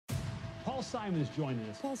Paul Simon is joining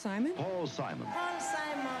us. Paul Simon? Paul Simon. Paul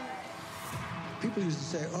Simon. People used to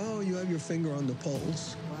say, oh, you have your finger on the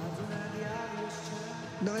pulse.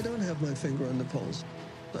 No, I don't have my finger on the pulse.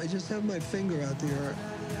 I just have my finger out there.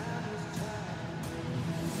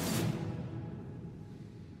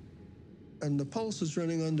 And the pulse is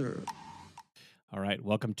running under. All right,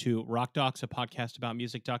 welcome to Rock Docs, a podcast about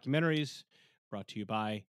music documentaries, brought to you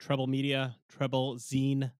by Treble Media,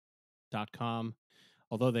 treblezine.com.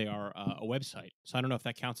 Although they are a website, so I don't know if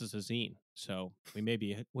that counts as a zine. So we may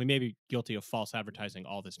be guilty of false advertising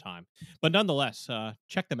all this time, but nonetheless,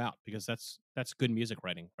 check them out because that's good music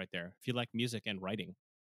writing right there. If you like music and writing,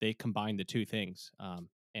 they combine the two things,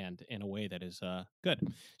 and in a way that is good.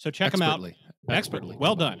 So check them out. Expertly,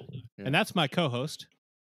 well done. Yeah. And that's my co-host,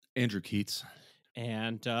 Andrew Keatts.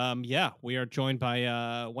 And we are joined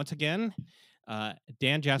by once again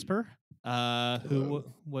Dan Jasper. Who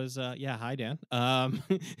was hi Dan,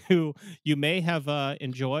 who you may have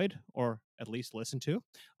enjoyed or at least listened to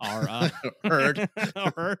our heard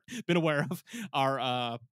been aware of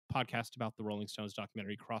our podcast about the Rolling Stones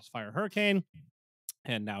documentary Crossfire Hurricane.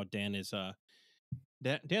 And now Dan is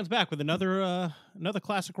Dan's back with another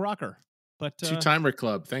classic rocker, but two-timer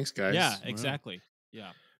club. Thanks guys. Yeah, exactly.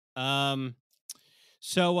 Wow.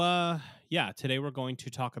 Yeah. Today we're going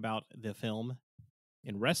to talk about the film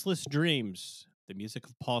In Restless Dreams, the music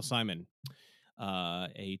of Paul Simon,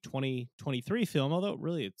 a 2023 film, although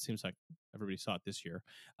really it seems like everybody saw it this year,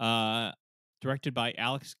 directed by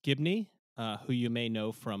Alex Gibney, who you may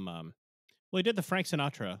know from, he did the Frank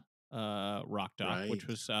Sinatra rock doc, right, which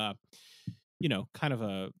was, kind of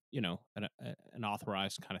an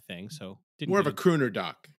authorized kind of thing. So more of a crooner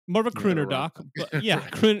doc. More of a crooner doc. But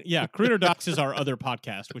Crooner Docs is our other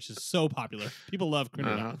podcast, which is so popular. People love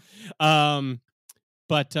Crooner Doc.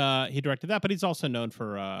 But he directed that, but he's also known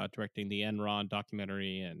for directing the Enron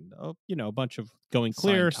documentary and, a bunch of Going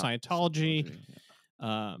Clear, Scientology.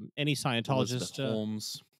 Any Scientologist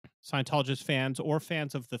fans or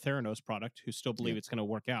fans of the Theranos product who still believe it's going to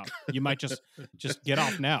work out, you might just get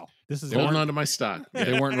off now. This is holding on to my stock.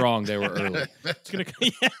 They weren't wrong. They were early. It's gonna,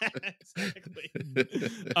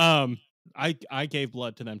 exactly. I gave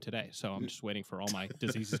blood to them today, so I'm just waiting for all my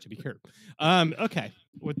diseases to be cured. Okay.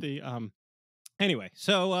 With the Anyway,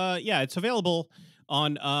 so it's available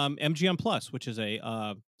on MGM Plus, which is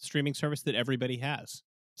a streaming service that everybody has.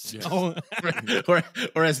 So, or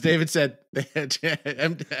as David said,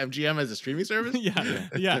 MGM has a streaming service.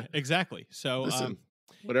 Yeah, exactly. So, listen,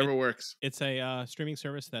 whatever works. It's a streaming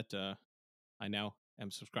service that I now am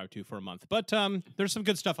subscribed to for a month. But there's some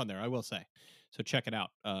good stuff on there, I will say. So check it out.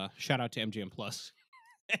 Shout out to MGM Plus.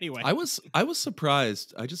 Anyway, I was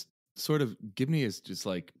surprised. I just sort of Gibney is just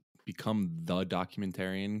like become the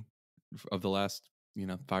documentarian of the last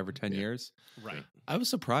 5 or 10 years. Right. I was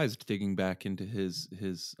surprised digging back into his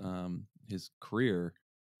career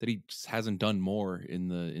that he just hasn't done more in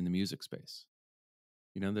the music space.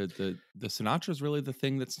 The Sinatra is really the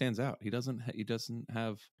thing that stands out. He doesn't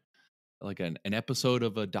have like an episode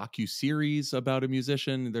of a docu-series about a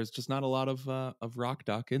musician. There's just not a lot of rock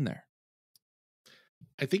doc in there.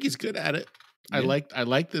 I think he's good at it. Yeah. I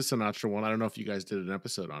liked the Sinatra one. I don't know if you guys did an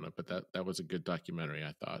episode on it, but that was a good documentary,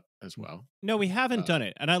 I thought, as well. No, we haven't done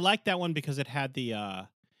it, and I liked that one because it had the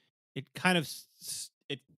it kind of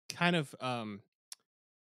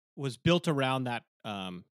was built around that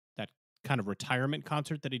that kind of retirement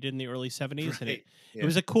concert that he did in the early 70s, right. And it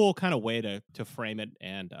was a cool kind of way to frame it.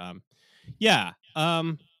 And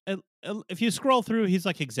if you scroll through, he's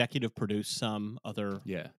like executive produced some other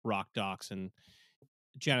rock docs, and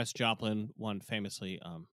Janis Joplin, one famously,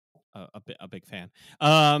 a big fan,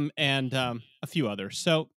 and a few others.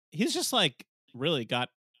 So he's just like really got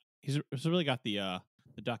the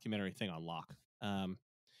documentary thing on lock.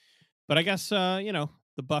 But I guess the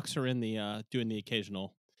bucks are in the doing the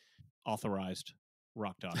occasional authorized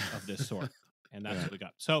rock doc of this sort, and that's what we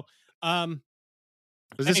got. So,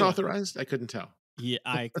 was this authorized? I couldn't tell. Yeah,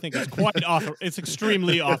 I think it's quite It's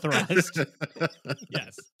extremely authorized.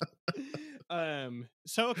 Yes.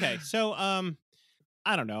 So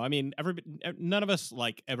I don't know. I mean, none of us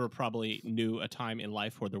ever probably knew a time in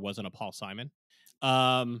life where there wasn't a Paul Simon.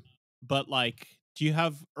 But do you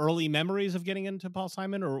have early memories of getting into Paul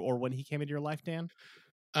Simon or when he came into your life, Dan?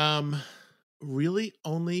 Really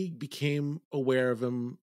only became aware of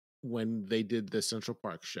him when they did the Central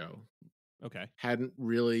Park show. Okay. Hadn't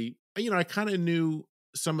really, I kind of knew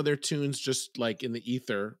some of their tunes just in the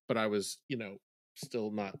ether, but I was,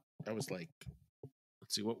 still not, I was let's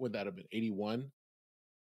see, what would that have been? 81?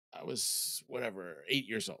 I was 8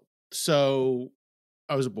 years old. So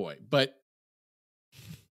I was a boy, but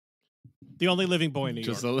The only living boy in New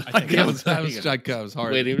York. Just I was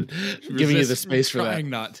hard. Waiting, giving you the space for that. Trying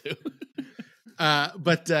not to.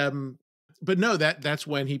 But no, that's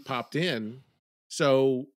when he popped in.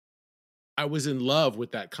 So I was in love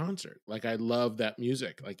with that concert. Like, I love that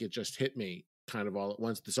music. Like, it just hit me kind of all at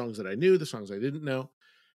once. The songs that I knew, the songs I didn't know,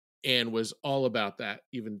 and was all about that,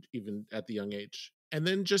 even at the young age. And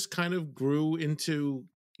then just kind of grew into,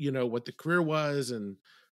 what the career was and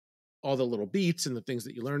all the little beats and the things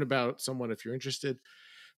that you learn about someone if you're interested.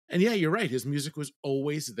 And yeah, you're right. His music was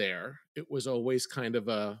always there. It was always kind of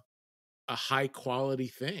a high quality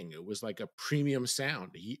thing. It was like a premium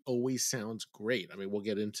sound. He always sounds great. I mean, we'll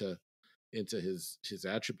get into his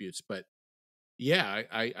attributes, but yeah,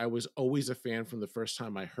 I was always a fan from the first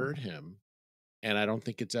time I heard him, and I don't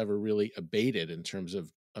think it's ever really abated in terms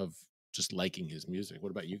of just liking his music. What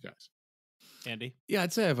about you guys? Andy? Yeah,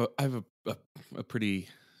 I'd say I have a pretty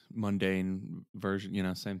mundane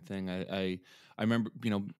version, same thing. I remember,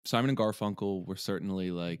 Simon and Garfunkel were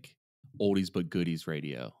certainly like oldies but goodies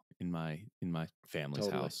radio in my family's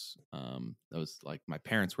house. That was like, my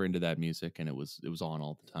parents were into that music, and it was on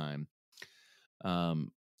all the time.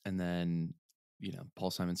 And then,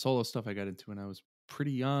 Paul Simon solo stuff I got into when I was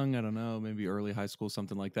pretty young. I don't know, maybe early high school,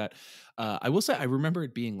 something like that. I will say I remember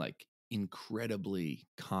it being like incredibly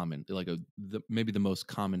common, like maybe the most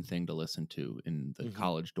common thing to listen to in the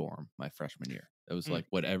college dorm my freshman year. It was like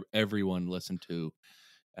what everyone listened to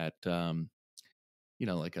at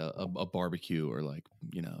like a barbecue, or like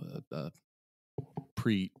a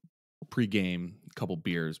pre-game couple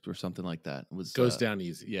beers or something like that. It was goes down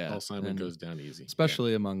easy. Yeah, Paul Simon goes down easy,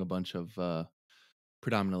 especially among a bunch of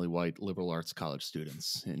predominantly white liberal arts college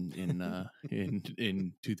students in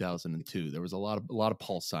 2002. There was a lot of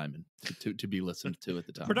Paul Simon to be listened to at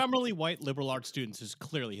the time. Predominantly white liberal arts students is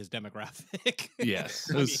clearly his demographic. Yes,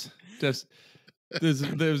 it was just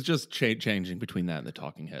there's just changing between that and the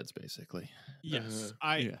Talking Heads, basically. Yes,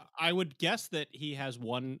 I would guess that he has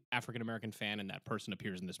one African American fan, and that person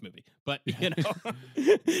appears in this movie. But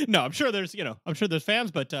no, I'm sure there's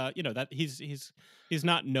fans, but that he's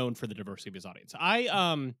not known for the diversity of his audience.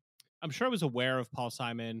 I'm sure I was aware of Paul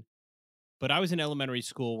Simon, but I was in elementary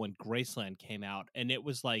school when Graceland came out, and it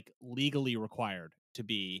was like legally required to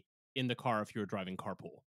be in the car if you were driving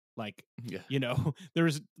carpool. Like, there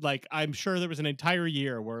was like, I'm sure there was an entire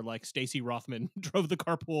year where like Stacey Rothman drove the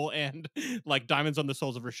carpool, and like Diamonds on the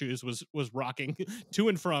Soles of Her Shoes was rocking to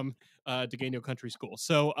and from Degano Country School.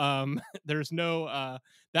 So there's no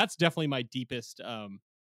that's definitely my deepest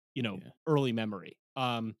early memory.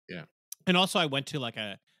 And also I went to like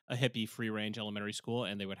a hippie free range elementary school,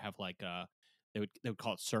 and they would have like they would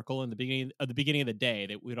call it circle in the beginning of the day.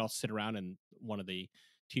 That we'd all sit around, and one of the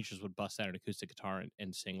teachers would bust out an acoustic guitar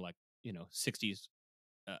and sing like 60s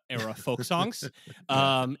era folk songs.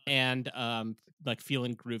 And like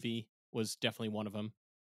Feelin' Groovy was definitely one of them.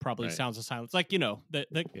 Probably right. Sounds of Silence, like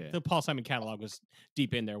the Paul Simon catalog was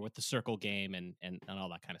deep in there with the circle game and all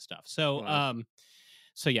that kind of stuff. So wow.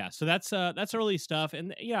 So that's early stuff,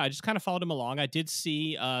 and I just kind of followed him along. I did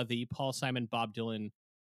see the Paul Simon Bob Dylan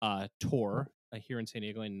tour here in San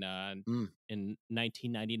Diego in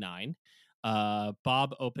 1999.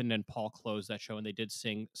 Bob opened and Paul closed that show, and they did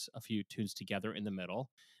sing a few tunes together in the middle.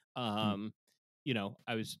 I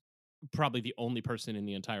was probably the only person in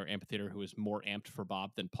the entire amphitheater who was more amped for Bob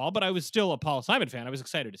than Paul, but I was still a Paul Simon fan. I was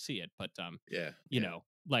excited to see it, but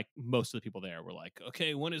like most of the people there were like,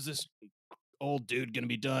 okay, when is this old dude gonna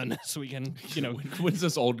be done so we can when's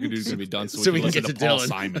this old dude gonna be done so we can get to Paul Dylan.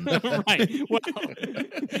 Simon? Right. Well,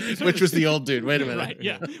 which was the old dude. Wait a minute. Right,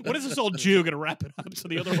 yeah. When is this old Jew gonna wrap it up so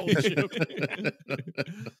the other old Jew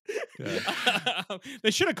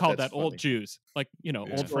they should have called that funny. Old Jews, like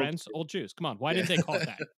old friends, old Jews. Come on, why didn't they call it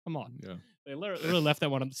that? Come on. They literally left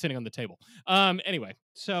that one sitting on the table. Anyway,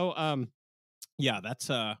 so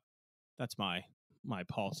that's my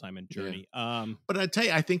Paul Simon journey. But I tell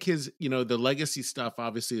you, I think his, the legacy stuff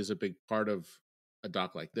obviously is a big part of a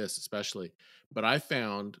doc like this, especially. But I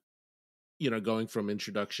found, going from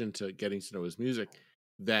introduction to getting to know his music,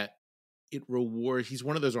 that it rewards. He's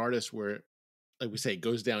one of those artists where, like we say, it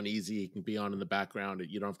goes down easy. It can be on in the background.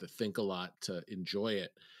 You don't have to think a lot to enjoy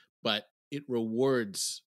it, but it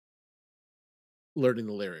rewards learning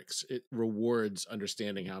the lyrics. It rewards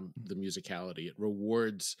understanding how the musicality. It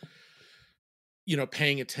rewards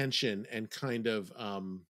paying attention and kind of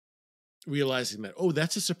realizing that, oh,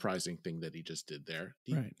 that's a surprising thing that he just did there.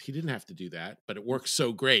 He didn't have to do that, but it works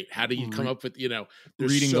so great. How do you come up with,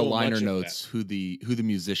 reading so the liner notes, who the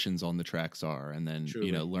musicians on the tracks are, and then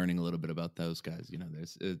Truly. Learning a little bit about those guys.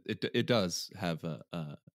 There's it does have a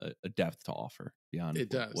depth to offer beyond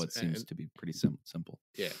what seems to be pretty simple.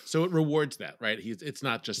 Yeah, so it rewards that, right? It's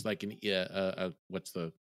not just like what's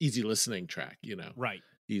the easy listening track, Right.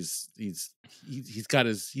 He's got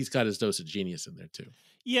his dose of genius in there too.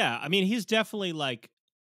 Yeah, I mean, he's definitely like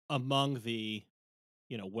among the,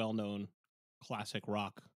 well-known classic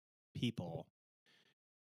rock people.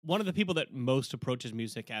 One of the people that most approaches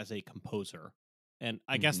music as a composer, and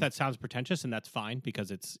I guess that sounds pretentious, and that's fine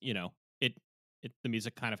because it's the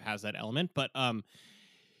music kind of has that element. But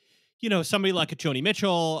somebody like a Joni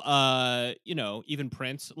Mitchell, even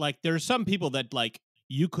Prince, like there's some people that like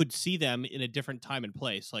you could see them in a different time and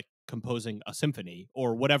place, like composing a symphony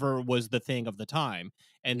or whatever was the thing of the time.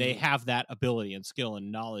 And they have that ability and skill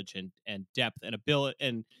and knowledge and depth and ability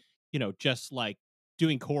and, just like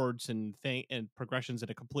doing chords and progressions in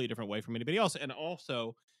a completely different way from anybody else. And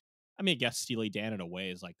also, I mean, I guess Steely Dan in a way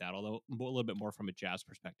is like that, although a little bit more from a jazz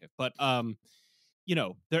perspective. But,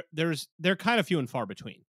 they're kind of few and far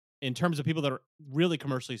between in terms of people that are really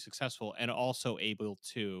commercially successful and also able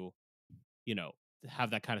to,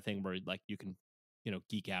 have that kind of thing where like you can,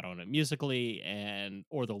 geek out on it musically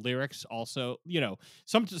or the lyrics also,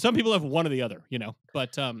 some people have one or the other,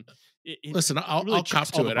 but listen, I'll really cop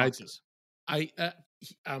to it.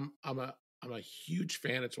 I'm a huge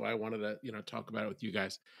fan. It's why I wanted to, talk about it with you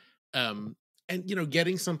guys. And,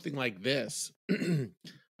 getting something like this,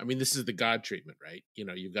 I mean, this is the God treatment, right?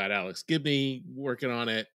 You've got Alex Gibney working on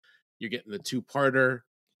it. You're getting the 2-parter.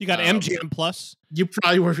 You got MGM Plus. You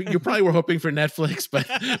probably were hoping for Netflix, but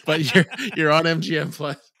you're on MGM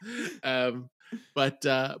Plus.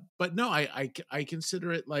 But no, I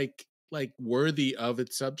consider it like worthy of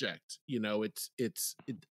its subject. It's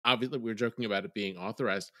obviously we're joking about it being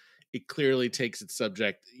authorized. It clearly takes its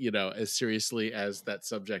subject, as seriously as that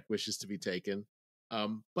subject wishes to be taken.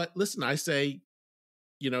 But listen, I say,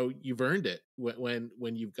 you've earned it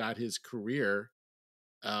when you've got his career.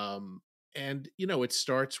 And it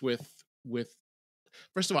starts with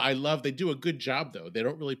first of all, they do a good job though. They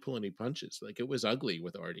don't really pull any punches. Like it was ugly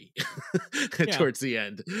with Artie towards the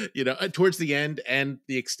end, towards the end and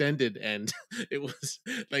the extended end. It was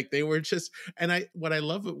like they were just, and what I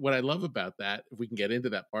love about that, if we can get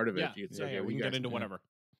into that part of it, we can get into whatever.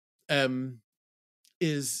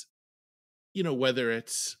 Is whether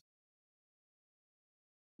it's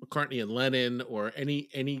McCartney and Lennon or any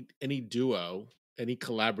duo, any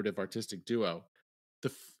collaborative artistic duo,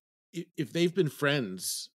 if they've been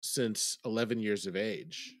friends since 11 years of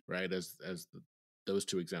age, right, as those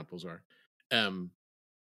two examples are,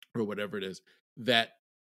 or whatever it is, that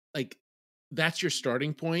like that's your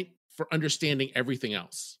starting point for understanding everything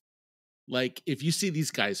else. Like if you see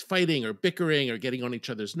these guys fighting or bickering or getting on each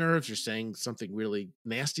other's nerves or saying something really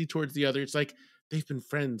nasty towards the other, it's like they've been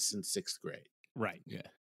friends since 6th grade. Right. Yeah.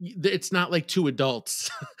 It's not like two adults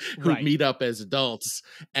who meet up as adults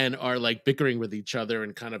and are like bickering with each other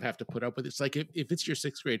and kind of have to put up with it. It's like if it's your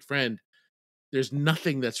 6th grade friend, there's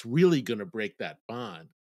nothing that's really going to break that bond,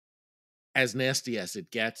 as nasty as it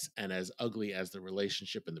gets and as ugly as the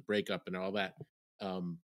relationship and the breakup and all that.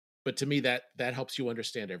 But to me, that helps you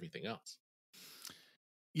understand everything else.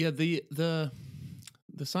 Yeah, the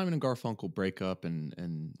Simon and Garfunkel breakup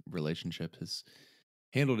and relationship is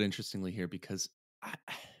handled interestingly here because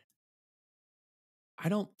I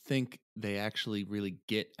don't think they actually really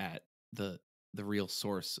get at the real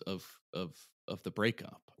source of the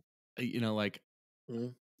breakup. Like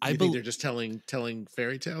I think they're just telling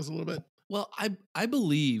fairy tales a little bit. Well, I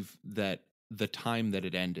believe that the time that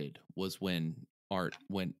it ended was when Art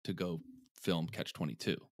went to go film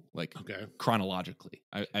Catch-22. Like chronologically,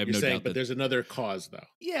 I have no doubt. But there's another cause, though.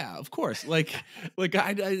 Yeah, of course. Like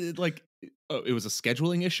I it was a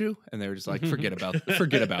scheduling issue, and they were just like, forget about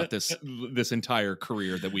this entire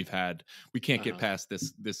career that we've had. We can't get past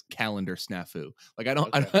this calendar snafu. Like I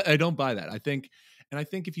don't buy that. I think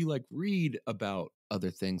if you like read about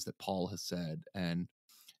other things that Paul has said and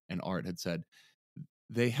Art had said,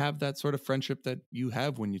 they have that sort of friendship that you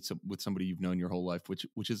have when you with somebody you've known your whole life,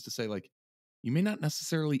 which is to say, like, you may not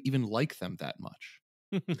necessarily even like them that much.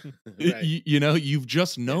 Right. You've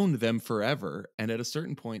just known them forever. And at a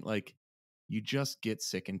certain point, like, you just get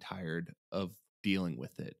sick and tired of dealing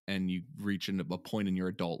with it. And you reach a point in your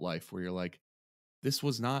adult life where you're like, this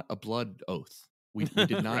was not a blood oath. We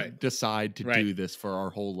did not decide to do this for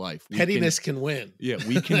our whole life. Pettiness can win. Yeah,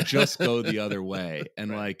 we can just go the other way.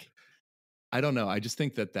 And like, I don't know. I just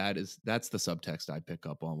think that's the subtext I pick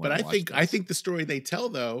up on. When But I think the story they tell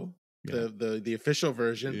though, the official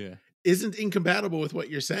version, isn't incompatible with what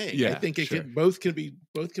you're saying. Yeah, I think both can be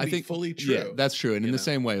fully true. Yeah, that's true. And in the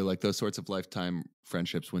same way, like those sorts of lifetime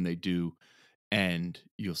friendships, when they do end,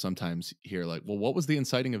 you'll sometimes hear like, well, what was the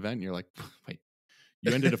inciting event? And you're like, wait,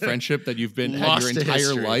 you ended a friendship that you've been had your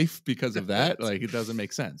entire life because of that? Like, it doesn't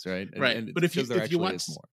make sense, right? And but if you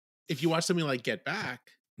watch something like Get Back,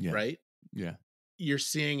 right? Yeah. You're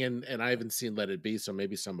seeing, and I haven't seen Let It Be, so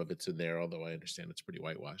maybe some of it's in there, although I understand it's pretty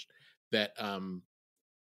whitewashed, that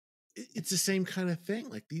it's the same kind of thing.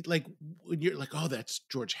 Like when you're like, oh, that's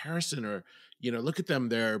George Harrison, or look at them,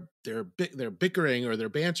 they're bickering, or they're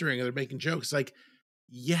bantering, or they're making jokes. Like,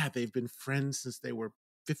 yeah, they've been friends since they were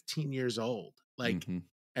 15 years old. Like,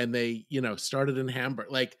 and they started in Hamburg.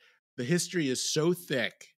 Like, the history is so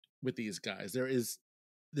thick with these guys.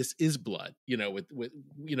 This is blood, with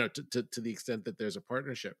to the extent that there's a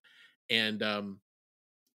partnership, and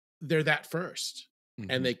they're that first,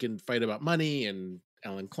 and they can fight about money and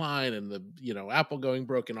Alan Klein and the Apple going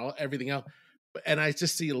broke and everything else. And I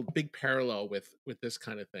just see a big parallel with this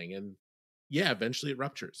kind of thing. And yeah, eventually it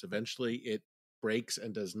ruptures. Eventually it breaks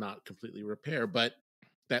and does not completely repair. But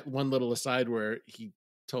that one little aside where he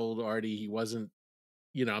told Artie he wasn't,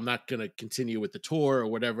 I'm not going to continue with the tour or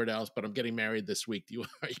whatever else, but I'm getting married this week. Do you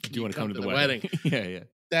want to come to the wedding? Yeah.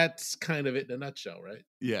 That's kind of it in a nutshell, right?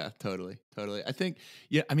 Yeah, totally. I think,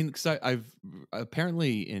 I mean, because I've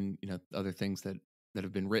apparently in other things that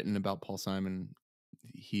have been written about Paul Simon,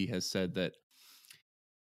 he has said that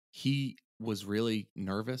he was really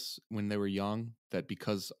nervous when they were young, that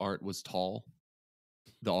because Art was tall,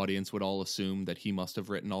 the audience would all assume that he must have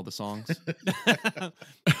written all the songs.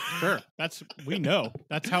 Sure, we know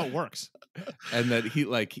that's how it works, and that he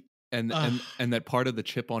and that part of the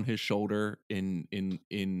chip on his shoulder in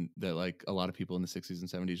that, like, a lot of people in the 60s and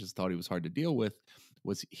 70s just thought he was hard to deal with,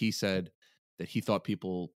 was he said that he thought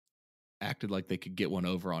people acted like they could get one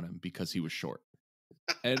over on him because he was short.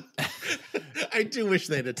 And I do wish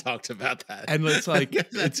they'd have talked about that. And it's like,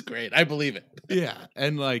 that's great. I believe it. Yeah.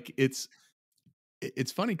 And like, it's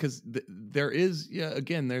funny because there is,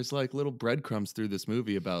 again, there's like little breadcrumbs through this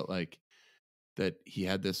movie about like that he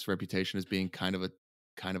had this reputation as being kind of a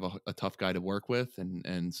tough guy to work with,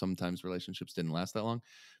 and sometimes relationships didn't last that long,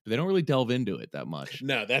 but they don't really delve into it that much.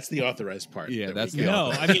 No, that's the authorized part. Yeah, that's the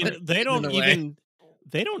I mean,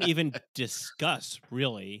 they don't even discuss,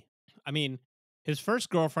 really. I mean, his first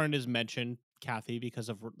girlfriend is mentioned, Kathy, because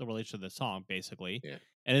of the relation to the song, basically. Yeah.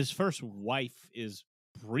 And his first wife is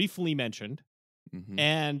briefly mentioned.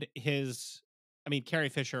 And Carrie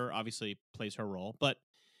Fisher obviously plays her role, but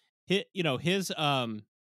when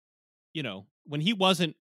he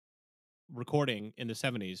wasn't recording in the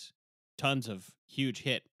 70s tons of huge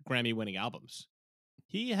hit Grammy-winning albums,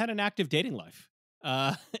 he had an active dating life.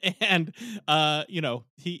 He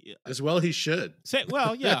he should say,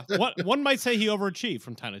 one might say he overachieved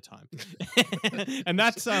from time to time. And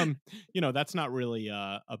that's that's not really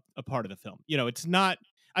a part of the film. It's not.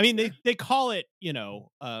 I mean, they call it,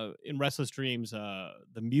 in Restless Dreams,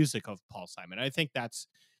 the music of Paul Simon. I think that's,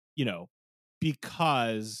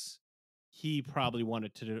 because he probably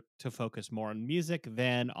wanted to focus more on music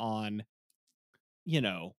than on,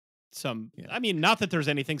 some. I mean, not that there's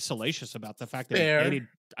anything salacious about the fact that he dated,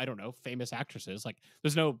 I don't know, famous actresses. Like,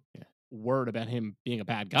 there's no word about him being a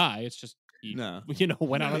bad guy. It's just he,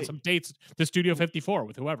 went out on some dates to Studio 54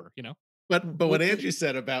 with whoever, But what Andrew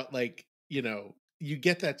said about, like, you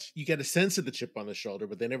get a sense of the chip on the shoulder,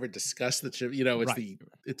 but they never discuss the chip.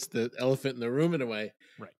 It's the elephant in the room in a way,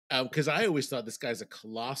 right? Because I always thought this guy's a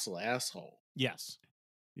colossal asshole. Yes,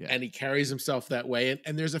 yeah, and he carries himself that way.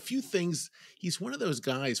 And there's a few things. He's one of those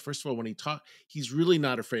guys. First of all, when he talks, he's really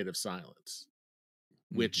not afraid of silence,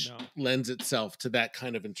 which lends itself to that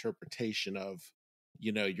kind of interpretation of,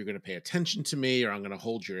 you're going to pay attention to me, or I'm going to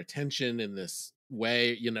hold your attention in this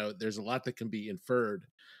way. There's a lot that can be inferred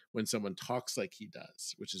when someone talks like he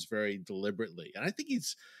does, which is very deliberately. And I think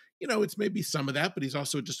he's, it's maybe some of that, but he's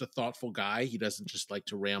also just a thoughtful guy. He doesn't just like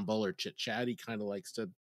to ramble or chit chat. He kind of likes to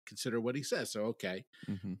consider what he says. So, okay.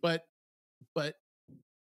 But,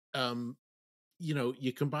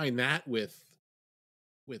 you combine that with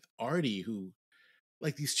Artie, who,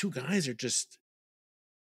 like, these two guys are just,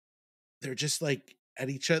 they're just like at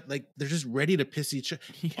each other. Like, they're just ready to piss each other.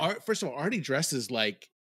 Yeah. First of all, Artie dresses like,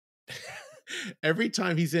 every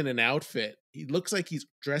time he's in an outfit, he looks like he's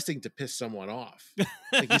dressing to piss someone off.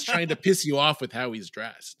 Like, he's trying to piss you off with how he's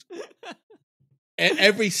dressed. At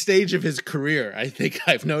every stage of his career, I think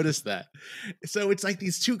I've noticed that. So it's like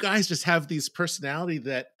these two guys just have these personality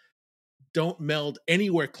that don't meld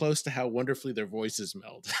anywhere close to how wonderfully their voices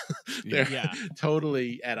meld. They're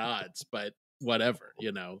totally at odds, but whatever,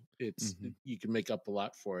 it's you can make up a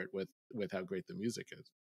lot for it with how great the music is.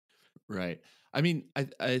 Right. I mean,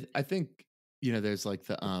 I think there's like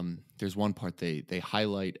there's one part they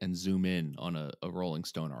highlight and zoom in on a Rolling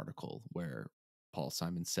Stone article where Paul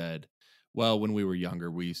Simon said, well, when we were younger,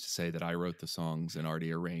 we used to say that I wrote the songs and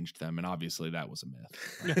Artie arranged them, and obviously that was a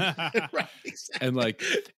myth. Right, exactly.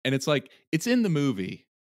 And it's like it's in the movie,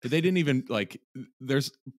 but they didn't even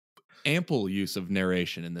there's ample use of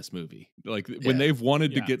narration in this movie. Like when they've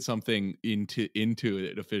wanted to get something into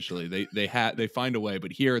it officially, they find a way.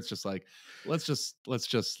 But here it's just like let's just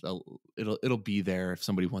it'll be there if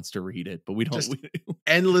somebody wants to read it, but we don't just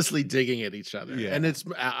endlessly digging at each other. Yeah. And it's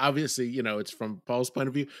obviously it's from Paul's point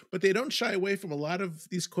of view, but they don't shy away from a lot of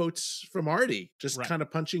these quotes from Artie, just kind of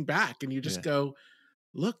punching back, and you just go,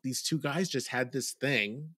 look, these two guys just had this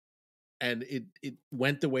thing, and it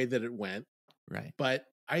went the way that it went. Right. But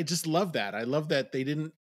I just love that. I love that they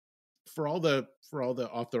didn't, for all the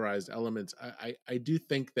authorized elements, I do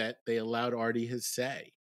think that they allowed Artie his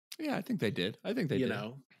say. Yeah, I think they did. I think they did.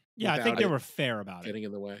 Yeah, I think they were fair about getting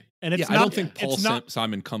in the way. And it's I don't think Paul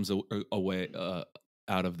Simon comes away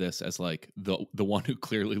out of this as like the one who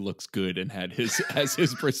clearly looks good and had his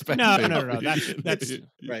perspective. No.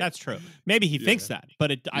 That's true. Maybe he thinks that,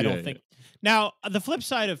 but I don't think. Now, the flip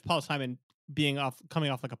side of Paul Simon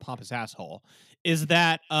coming off like a pompous asshole is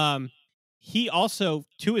that he also,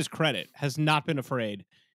 to his credit, has not been afraid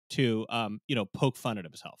to poke fun at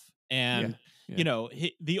himself. And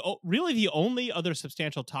really the only other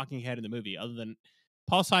substantial talking head in the movie, other than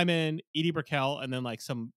Paul Simon, Edie Brickell, and then like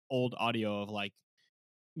some old audio of like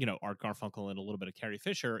Art Garfunkel and a little bit of Carrie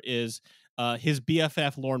Fisher, is his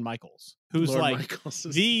BFF Lorne Michaels, who's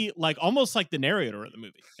almost like the narrator of the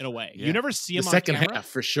movie in a way. You never see him the on second camera. Half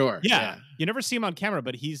for sure. Yeah, you never see him on camera,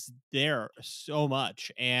 but he's there so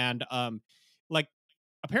much. And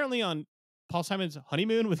apparently on Paul Simon's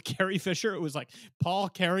honeymoon with Carrie Fisher, it was like Paul,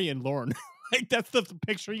 Carrie, and Lorne. Like that's the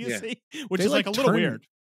picture you see, which is like a little weird.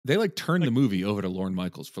 They turned the movie over to Lorne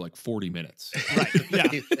Michaels for like 40 minutes. Right. Yeah.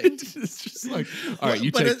 It's just like, all right, you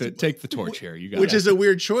take the torch here. You got which is a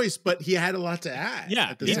weird choice, but he had a lot to add. Yeah,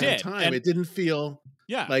 at the same time. And it didn't feel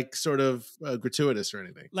like sort of gratuitous or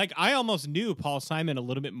anything. Like I almost knew Paul Simon a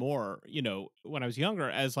little bit more, when I was younger,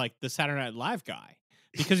 as like the Saturday Night Live guy,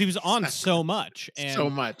 because he was on so much and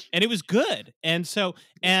it was good. And so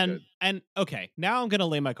and okay, now I'm gonna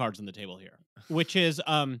lay my cards on the table here, which is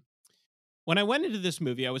when I went into this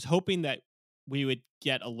movie, I was hoping that we would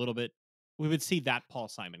see that Paul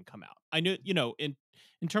Simon come out. I knew, in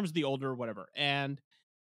terms of the older whatever. And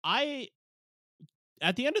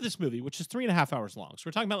at the end of this movie, which is 3.5 hours long, so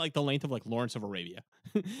we're talking about like the length of like Lawrence of Arabia.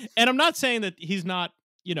 And I'm not saying that he's not,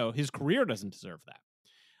 his career doesn't deserve that.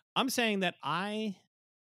 I'm saying that I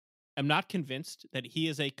am not convinced that he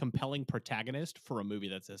is a compelling protagonist for a movie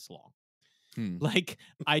that's this long. Like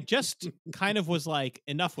I just kind of was like,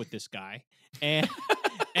 enough with this guy, and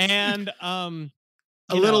a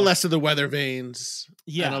little less of the weather vanes,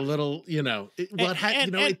 and a little,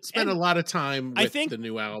 it spent a lot of time with the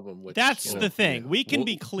new album. Which, that's the thing. We can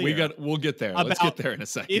be clear. We'll get there. Let's get there in a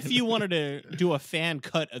second. If you wanted to do a fan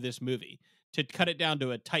cut of this movie, to cut it down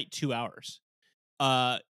to a tight 2 hours,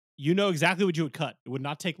 exactly what you would cut. It would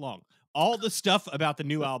not take long. All the stuff about the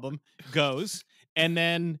new album goes, and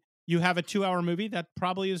then you have a 2-hour movie that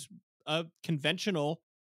probably is a conventional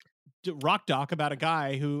rock doc about a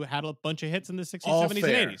guy who had a bunch of hits in the 60s, 70s,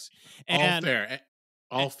 and 80s. And,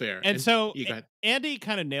 all fair. And so Andy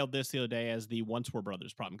kind of nailed this the other day as the Once Were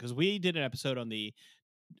Brothers problem, because we did an episode on the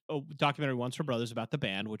documentary Once Were Brothers about the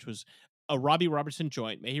band, which was a Robbie Robertson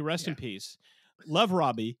joint. May he rest in peace. Love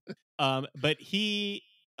Robbie. But he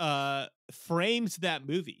frames that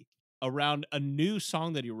movie around a new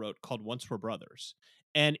song that he wrote called Once Were Brothers.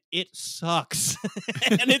 And it sucks.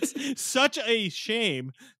 And it's such a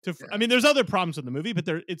shame to, I mean, there's other problems with the movie, but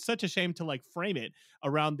it's such a shame to like frame it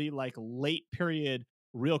around the like late period,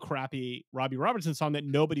 real crappy Robbie Robertson song that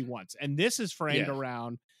nobody wants. And this is framed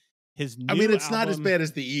around his new it's album. Not as bad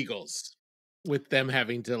as the Eagles with them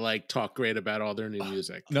having to like talk great about all their new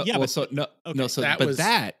music. That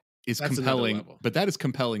is compelling, but that is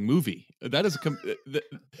compelling movie. That is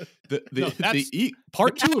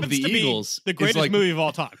part 2 of the Eagles, the greatest movie of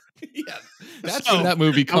all time. Yeah, that's when that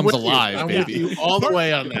movie comes alive. I'm baby. with you all the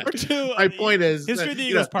way on that. Part 2. My point is History of the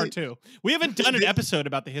Eagles Part 2. We haven't done an episode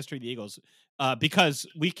about the history of the Eagles because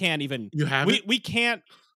we can't even. You haven't? We can't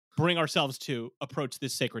bring ourselves to approach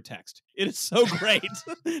this sacred text. It is so great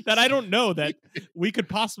that I don't know that we could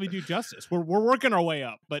possibly do justice. We're working our way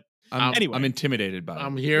up, but anyway, I'm intimidated by it.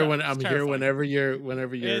 I'm here whenever you're we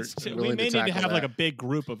may need to have like a big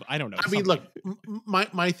group of, I don't know. I mean, look,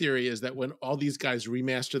 my theory is that when all these guys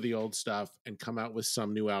remaster the old stuff and come out with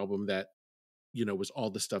some new album that, you know, was all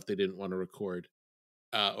the stuff they didn't want to record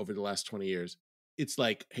over the last 20 years, it's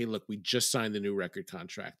like, hey, look, we just signed the new record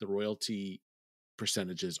contract. The royalty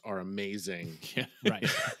percentages are amazing. Yeah, right.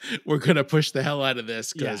 We're gonna push the hell out of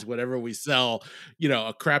this because whatever we sell, you know,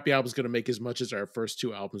 a crappy album is gonna make as much as our first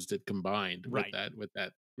two albums did combined with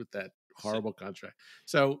that horrible contract.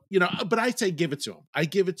 So, you know, but I say give it to him. I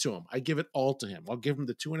give it all to him. I'll give him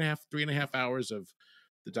the 3.5 hours of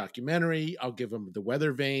the documentary. I'll give him the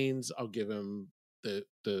Weather Vanes. I'll give him the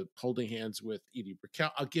Holding Hands with Edie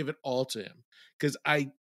Brickell. I'll give it all to him because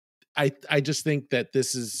I just think that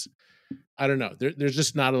this is, I don't know. There's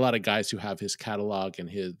just not a lot of guys who have his catalog and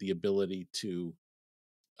the ability to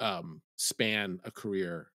span a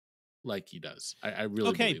career like he does. I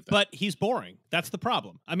really believe that. But he's boring. That's the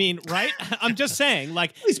problem. I mean, right? I'm just saying,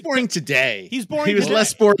 like, he's boring today. He's boring. He was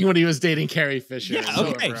less boring when he was dating Carrie Fisher. Yeah.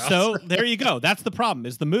 Okay. So there you go. That's the problem.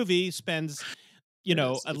 Is the movie spends, you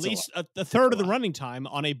know, at least a third of the running time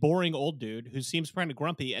on a boring old dude who seems kind of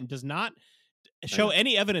grumpy and does not show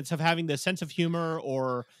any evidence of having the sense of humor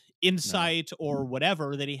or insight or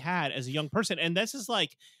whatever that he had as a young person. And this is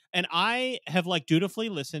like, and I have like dutifully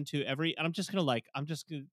listened to every, and I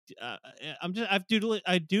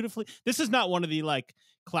dutifully, this is not one of the like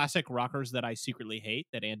classic rockers that I secretly hate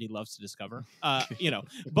that Andy loves to discover, you know,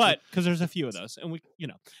 but because there's a few of those and we, you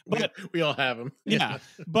know, but we all have them. Yeah.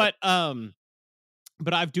 But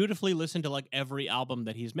I've dutifully listened to like every album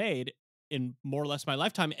that he's made in more or less my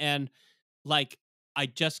lifetime. And like, I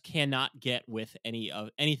just cannot get with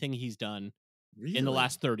anything he's done in the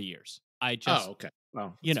last 30 years. I just, okay.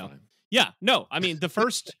 Well, you know, fine. yeah, no, I mean the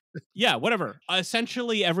first, whatever.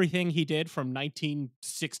 Essentially everything he did from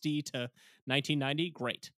 1960 to 1990,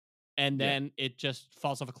 great. And then it just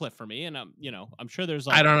falls off a cliff for me. And I'm sure there's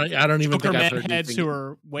like, I don't even think I've heard heads who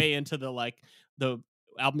are way into the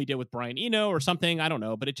album he did with Brian Eno or something. I don't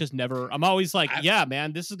know, but it just never, I'm always like,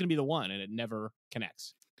 man, this is going to be the one. And it never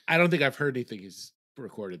connects. I don't think I've heard anything he's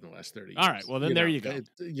recorded in the last 30 years. All right. Well, then you go.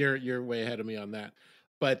 You're way ahead of me on that.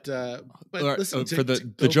 But listen, for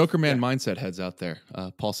the Joker Man mindset heads out there,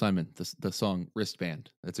 Paul Simon, the song Wristband.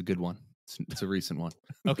 That's a good one. It's a recent one.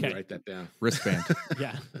 Okay. Write that down. Wristband.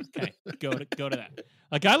 Yeah. Okay. Go to that.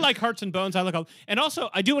 Like I like Hearts and Bones. I like all, and also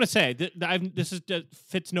I do want to say that this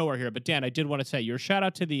fits nowhere here, but Dan, I did want to say your shout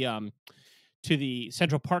out to the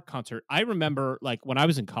Central Park concert. I remember like when I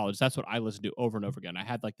was in college, that's what I listened to over and over again. I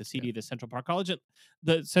had like the CD of the Central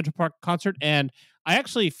Park concert. And I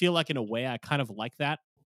actually feel like in a way, I kind of like that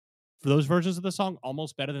for those versions of the song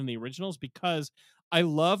almost better than the originals because I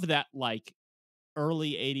love that like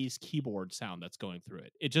early 80s keyboard sound that's going through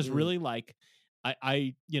it. It just really like,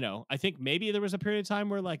 I think maybe there was a period of time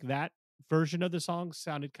where like that version of the song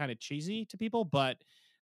sounded kind of cheesy to people, but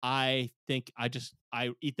I think I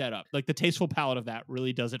eat that up. Like the tasteful palette of that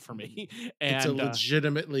really does it for me. And it's a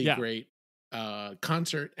legitimately great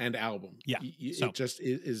concert and album. Yeah. It just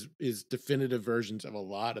is definitive versions of a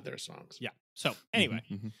lot of their songs. Yeah. So anyway,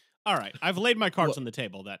 all right. I've laid my cards on the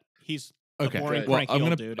table that he's a boring, cranky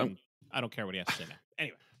old dude, and I don't care what he has to say now.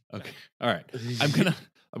 Anyway. Okay. All right. I'm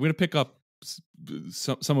gonna pick up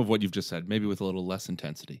some of what you've just said, maybe with a little less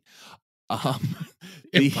intensity.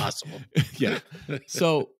 Impossible. Yeah.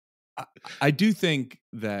 So I do think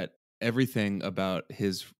that everything about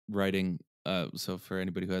his writing, so for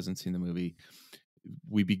anybody who hasn't seen the movie,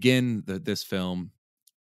 we begin this film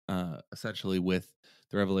essentially with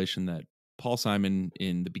the revelation that Paul Simon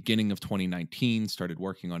in the beginning of 2019 started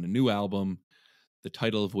working on a new album, the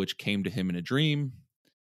title of which came to him in a dream,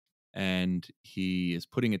 and he is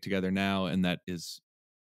putting it together now, and that is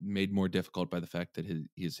made more difficult by the fact that he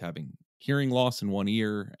is having hearing loss in one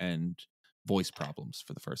ear and voice problems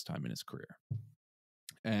for the first time in his career.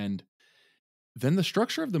 And then the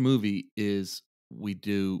structure of the movie is we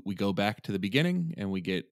go back to the beginning and we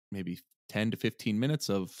get maybe 10 to 15 minutes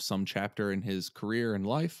of some chapter in his career and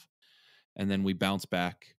life. And then we bounce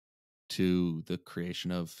back to the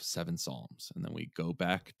creation of 7 Psalms. And then we go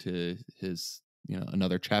back to his,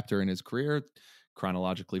 another chapter in his career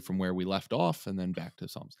chronologically from where we left off, and then back to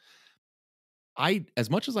Psalms. As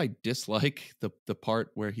much as I dislike the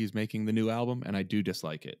part where he's making the new album, and I do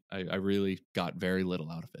dislike it, I really got very little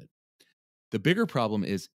out of it. The bigger problem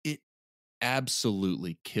is it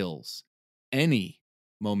absolutely kills any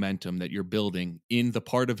momentum that you're building in the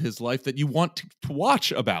part of his life that you want to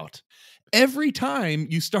watch about. Every time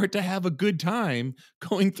you start to have a good time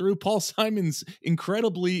going through Paul Simon's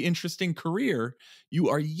incredibly interesting career, you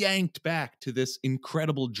are yanked back to this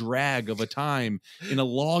incredible drag of a time in a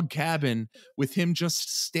log cabin with him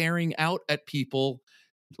just staring out at people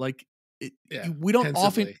like we don't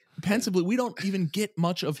pensively, we don't even get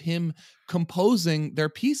much of him composing their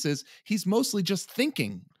pieces. He's mostly just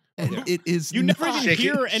thinking. And it is you never even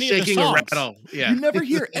hear any of the songs. You never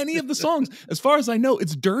hear any of the songs. As far as I know,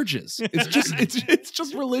 it's dirges. It's just it's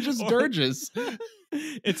just religious dirges. And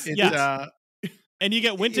you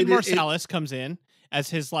get Wynton Marsalis comes in as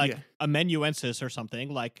his amanuensis or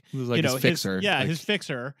something, like his fixer. His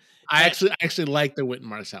fixer. I actually like the Wynton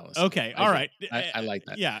Marsalis. Okay, all right. I like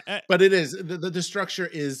that. Yeah, but it is the structure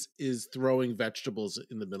is throwing vegetables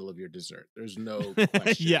in the middle of your dessert. There's no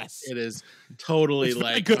question. Yes, it is totally it's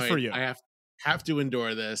like good for you. I have to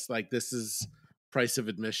endure this. Like this is price of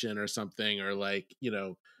admission or something, or like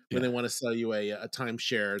when they want to sell you a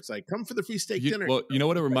timeshare, it's like come for the free steak dinner. Well, you know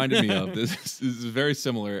what it reminded me of? This is very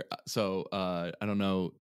similar. So I don't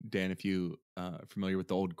know, Dan, if you are familiar with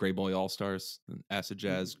the old Grey Boy All Stars, acid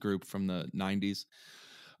jazz group from the 90s.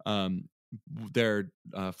 Their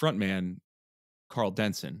frontman, Carl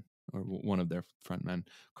Denson, or one of their frontmen,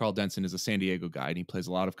 Carl Denson, is a San Diego guy, and he plays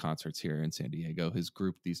a lot of concerts here in San Diego. His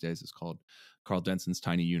group these days is called Carl Denson's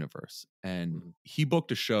Tiny Universe. And he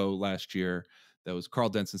booked a show last year that was Carl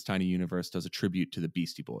Denson's Tiny Universe does a tribute to the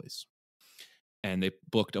Beastie Boys. And they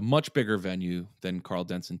booked a much bigger venue than Carl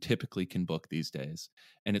Denson typically can book these days.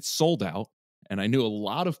 And it's sold out. And I knew a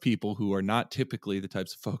lot of people who are not typically the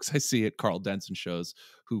types of folks I see at Carl Denson shows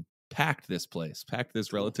who packed this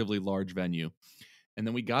relatively large venue. And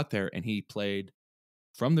then we got there and he played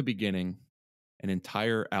from the beginning an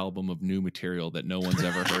entire album of new material that no one's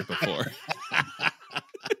ever heard before.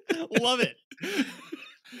 Love it.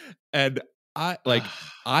 And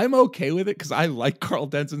I'm okay with it because I like Carl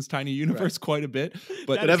Denson's Tiny Universe quite a bit.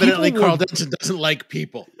 But evidently Carl Denson doesn't like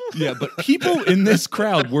people. Yeah, but people in this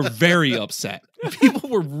crowd were very upset. People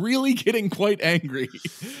were really getting quite angry.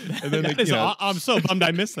 And then I'm so bummed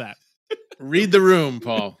I missed that. Read the room,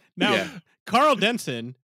 Paul. Now, Carl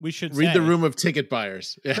Denson, we should read the room of ticket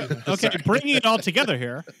buyers. Yeah. Okay, bringing it all together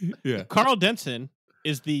here. Yeah, Carl Denson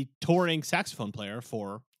is the touring saxophone player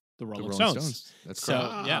for the Rolling Stones. That's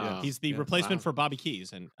so correct. he's the replacement for Bobby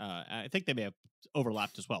Keys, and I think they may have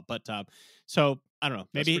overlapped as well. But so I don't know.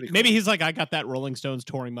 Maybe he's like, I got that Rolling Stones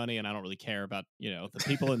touring money, and I don't really care about the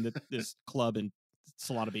people in this club in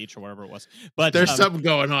Solana Beach or wherever it was. But there's something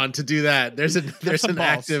going on to do that. There's an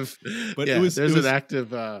active, but there's an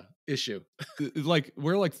active issue. Like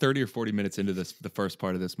we're like 30 or 40 minutes into the first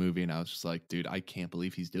part of this movie, and I was just like, dude, I can't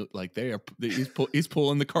believe he's doing like he's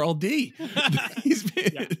pulling the Carl D.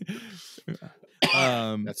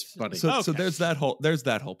 That's funny. So there's that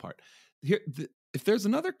whole part. Here, if there's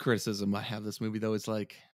another criticism I have of this movie, though, it's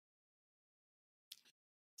like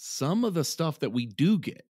some of the stuff that we do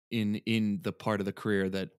get in the part of the career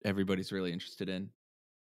that everybody's really interested in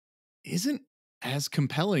isn't as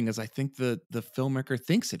compelling as I think the filmmaker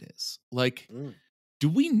thinks it is. Like, do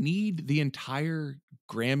we need the entire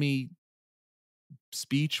Grammy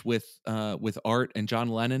speech with Art and John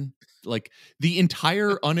Lennon? Like the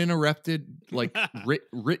entire uninterrupted, like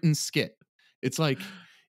written skit. It's like,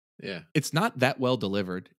 it's not that well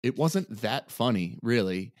delivered. It wasn't that funny,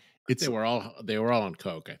 really. They were all on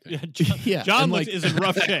coke, I think. John is in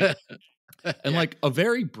rough shape. And like a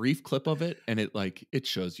very brief clip of it, and it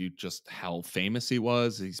shows you just how famous he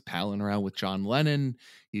was. He's palling around with John Lennon.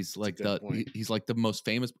 He's like he's like the most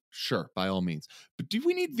famous. Sure, by all means. But do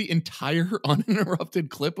we need the entire uninterrupted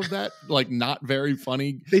clip of that? Like not very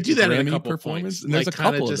funny. They do that Grammy in a couple performance. points. And there's like, a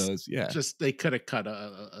couple just, of those. Yeah, just they could have cut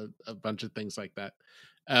a bunch of things like that.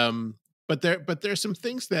 But there's some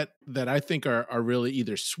things that I think are really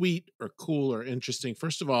either sweet or cool or interesting.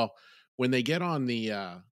 First of all, when they get on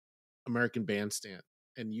the American Bandstand,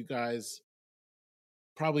 and you guys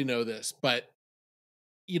probably know this, but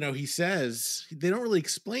he says they don't really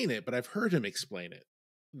explain it, but I've heard him explain it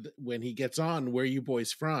when he gets on "Where You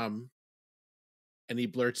Boys From," and he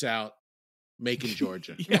blurts out "Macon,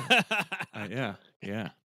 Georgia." Yeah.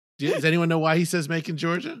 Does anyone know why he says "Macon,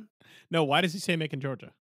 Georgia"? No, why does he say "Macon,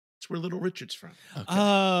 Georgia"? It's where Little Richard's from. Okay.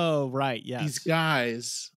 Oh, right. Yeah. These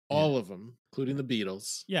guys, all of them, including the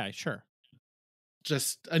Beatles. Yeah, sure.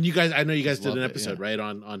 And you guys, I know you guys did an episode, right?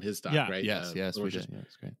 On his doc, right? Yes, we did. Yeah,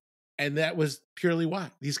 it's great. And that was purely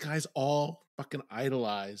why these guys all fucking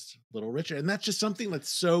idolized Little Richard. And that's just something that's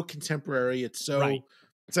so contemporary. It's so,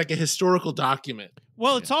 It's like a historical document.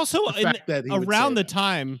 Well, it's also around the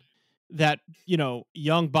time that, you know,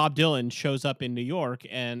 young Bob Dylan shows up in New York,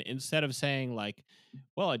 and instead of saying like,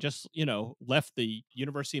 well, I just, you know, left the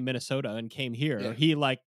University of Minnesota and came here, he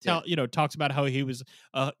like talks about how he was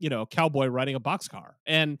you know, a cowboy riding a boxcar.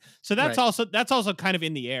 And so that's also kind of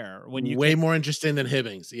in the air when you way more interesting than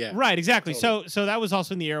Hibbings. Yeah. Right, exactly. Totally. So that was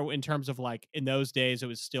also in the air in terms of like, in those days it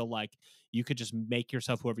was still like you could just make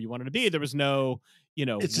yourself whoever you wanted to be. There was no, you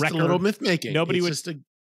know, it's just a little myth making. Nobody would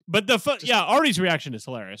but Artie's reaction is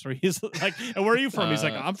hilarious, where he's like, and where are you from? He's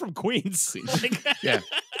like, I'm from Queens. Like, yeah.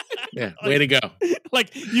 Way to go.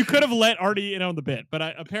 Like, you could have let Artie in on the bit, but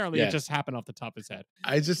apparently it just happened off the top of his head.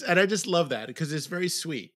 I just love that because it's very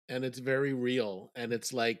sweet and it's very real. And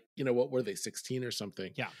it's like, you know, what were they, 16 or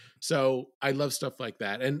something? Yeah. So I love stuff like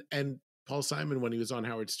that. And Paul Simon, when he was on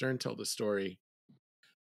Howard Stern, told the story.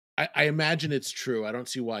 I imagine it's true. I don't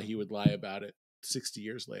see why he would lie about it 60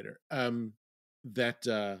 years later.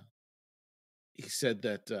 That he said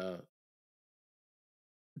that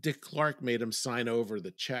Dick Clark made him sign over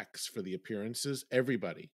the checks for the appearances.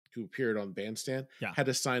 Everybody who appeared on Bandstand had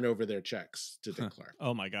to sign over their checks to Dick Clark.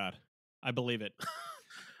 Oh my God. I believe it.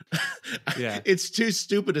 Yeah. It's too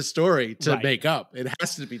stupid a story to make up. It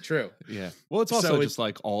has to be true. Yeah. Well, it's also just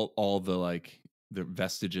like all the like the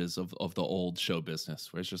vestiges of the old show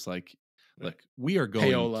business, where it's just like, look, we are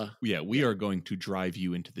going are going to drive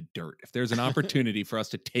you into the dirt. If there's an opportunity for us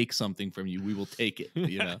to take something from you, we will take it,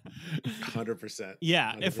 you know. 100%.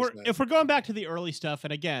 Yeah. 100%. If we're going back to the early stuff,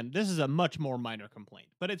 and again, this is a much more minor complaint,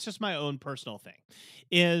 but it's just my own personal thing,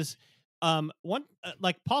 is one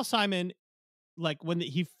like Paul Simon, like when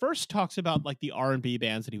he first talks about like the R&B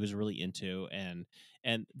bands that he was really into and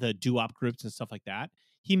the doo-wop groups and stuff like that,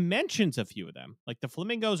 he mentions a few of them, like the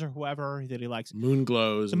Flamingos or whoever that he likes.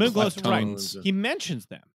 Moonglows. The Moonglows, right. He mentions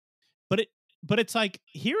them. But it's like,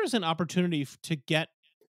 here is an opportunity to get,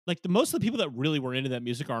 like, most of the people that really were into that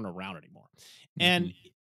music aren't around anymore. Mm-hmm. And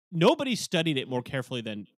nobody studied it more carefully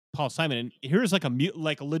than Paul Simon. And here's like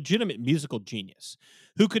a legitimate musical genius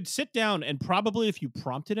who could sit down and probably, if you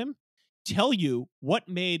prompted him, tell you what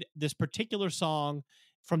made this particular song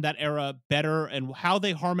from that era better and how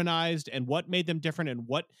they harmonized and what made them different and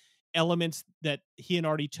what elements that he and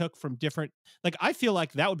Artie took from different, like, I feel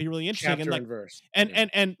like that would be really interesting. Chapter and like and verse.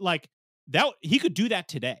 And like that, he could do that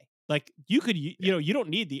today. Like, you could, you know, you don't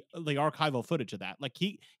need the archival footage of that. Like,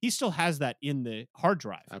 he still has that in the hard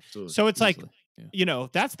drive. Absolutely. So it's like, you know,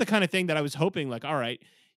 that's the kind of thing that I was hoping, like, all right,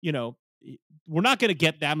 you know, we're not going to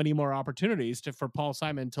get that many more opportunities for Paul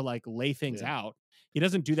Simon to like lay things out. He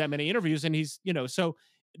doesn't do that many interviews, and he's, you know, so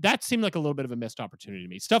that seemed like a little bit of a missed opportunity to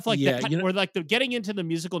me. Stuff like that, you know, or like the getting into the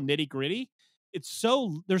musical nitty gritty. There's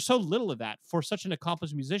so little of that for such an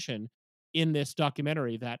accomplished musician in this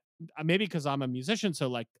documentary, that maybe because I'm a musician, so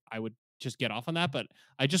like I would just get off on that, but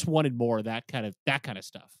I just wanted more of that kind of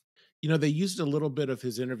stuff. You know, they used a little bit of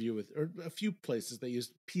his interview with, or a few places they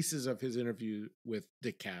used pieces of his interview with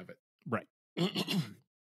Dick Cavett. Right.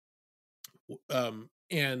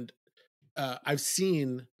 And I've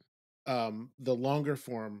seen the longer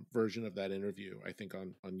form version of that interview, I think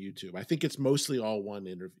on YouTube. I think it's mostly all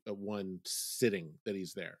one sitting that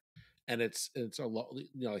he's there. And it's a lot,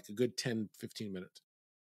 you know, like a good 10-15 minutes.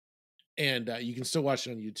 And you can still watch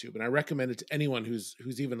it on YouTube. And I recommend it to anyone who's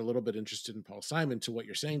even a little bit interested in Paul Simon, to what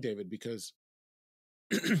you're saying, David, because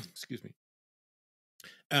excuse me.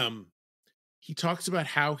 He talks about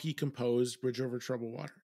how he composed Bridge Over Troubled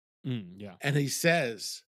Water. Yeah. And he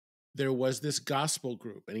says there was this gospel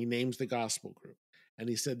group, and he names the gospel group. And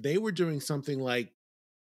he said they were doing something like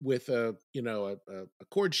with a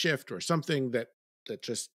chord shift or something that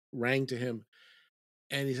just rang to him.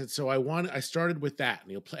 And he said, so I started with that,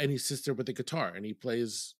 and he'll play, and he sits there with the guitar and he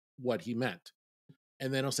plays what he meant.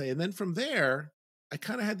 And then he'll say, and then from there, I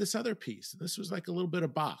kind of had this other piece. This was like a little bit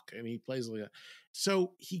of Bach, and he plays like that.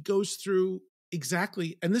 So he goes through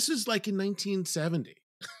exactly, and this is like in 1970.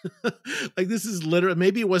 Like, this is literally,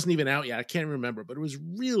 maybe it wasn't even out yet, I can't remember, but it was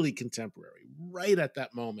really contemporary, right at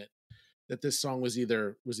that moment that this song was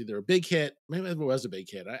either a big hit, maybe it was a big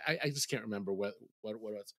hit. I just can't remember what it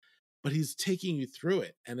was. But he's taking you through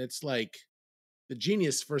it, and it's like the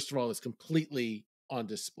genius, first of all, is completely on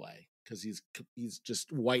display because he's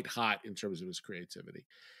just white hot in terms of his creativity,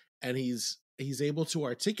 and he's able to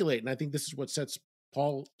articulate. And I think this is what sets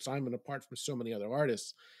Paul Simon apart from so many other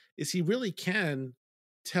artists, is he really can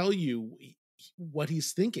tell you what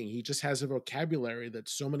he's thinking. He just has a vocabulary that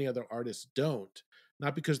so many other artists don't,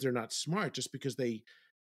 not because they're not smart, just because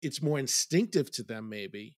it's more instinctive to them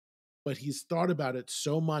maybe. But he's thought about it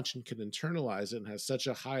so much and can internalize it, and has such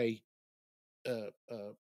a high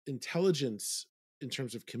intelligence in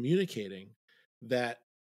terms of communicating that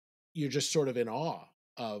you're just sort of in awe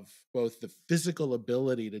of both the physical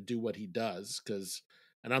ability to do what he does,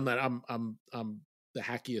 and I'm the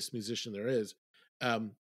hackiest musician there is,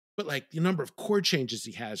 but like the number of chord changes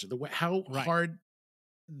he has, or the way how hard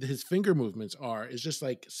his finger movements are, is just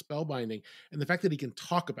like spellbinding, and the fact that he can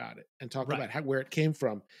talk about it and talk about where it came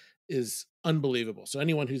from is unbelievable. So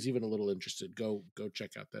anyone who's even a little interested, go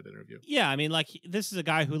check out that interview. Yeah, I mean, like, this is a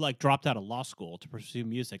guy who like dropped out of law school to pursue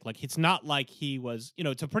music. Like, it's not like he was,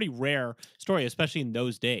 it's a pretty rare story, especially in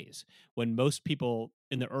those days when most people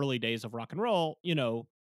in the early days of rock and roll,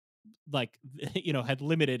 like, had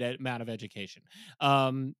limited amount of education.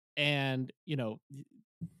 And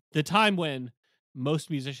the time when most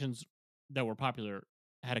musicians that were popular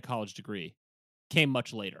had a college degree came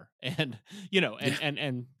much later, and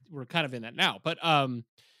and we're kind of in that now, but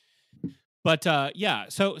yeah,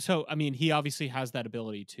 so I mean, he obviously has that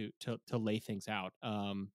ability to lay things out.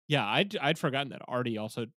 Yeah, I'd forgotten that Artie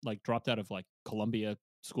also like dropped out of like Columbia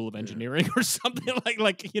School of Engineering or something,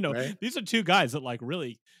 like these are two guys that like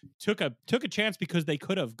really took a chance because they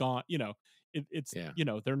could have gone, it's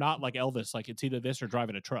they're not like Elvis, like it's either this or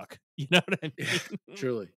driving a truck, you know what I mean?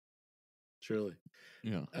 Truly.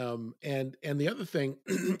 Yeah. And the other thing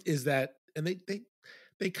is that, and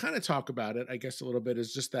they kind of talk about it, I guess, a little bit,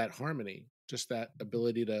 is just that harmony, just that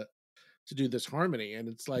ability to do this harmony. And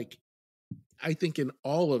it's like, I think in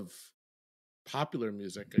all of popular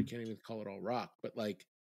music, I can't even call it all rock, but like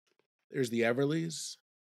there's the Everlys,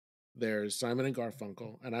 there's Simon and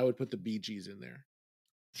Garfunkel, and I would put the Bee Gees in there.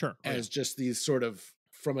 Sure. As just these sort of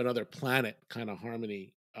from another planet kind of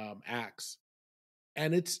harmony acts.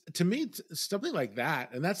 And it's, to me, it's something like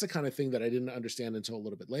that. And that's the kind of thing that I didn't understand until a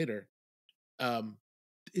little bit later.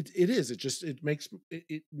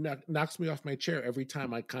 It knocks me off my chair every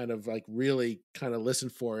time I kind of like really kind of listen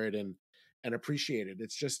for it and appreciate it.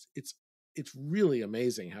 It's just, it's really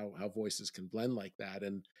amazing how voices can blend like that.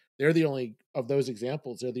 And they're the only of those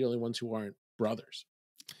examples. They're the only ones who aren't brothers.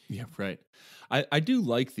 Yeah. Right. I do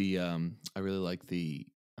like I really like the,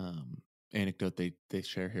 anecdote they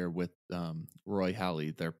share here with Roy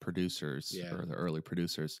Halley, their producers, or the early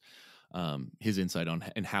producers, his insight on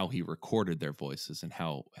and how he recorded their voices and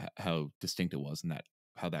how distinct it was, and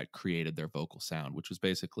how that created their vocal sound, which was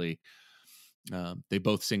basically they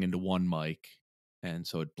both sing into one mic, and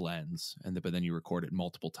so it blends, but then you record it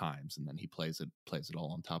multiple times, and then he plays it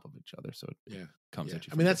all on top of each other, so it comes at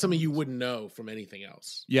you. I mean, that's something you wouldn't know from anything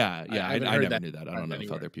else. Yeah, I never knew that. I don't know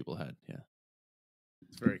if other people had. Yeah,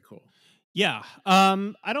 it's very cool. Yeah.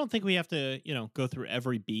 I don't think we have to, go through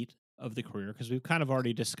every beat of the career, because we've kind of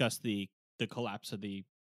already discussed the collapse of the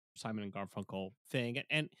Simon and Garfunkel thing.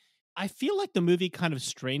 And I feel like the movie kind of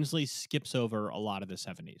strangely skips over a lot of the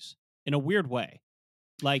 70s in a weird way.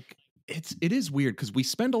 Like, it is weird because we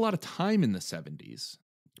spend a lot of time in the 70s,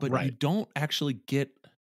 but you don't actually get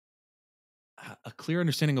a clear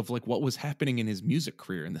understanding of like what was happening in his music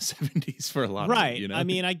career in the 70s for a lot of it, I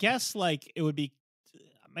mean, I guess like it would be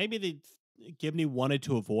maybe Gibney wanted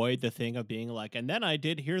to avoid the thing of being like, and then I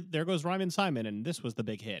did hear There Goes Rhymin' Simon, and this was the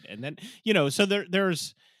big hit. And then, so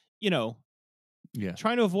there's,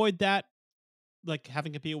 trying to avoid that, like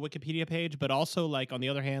having it be a Wikipedia page, but also like, on the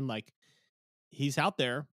other hand, like he's out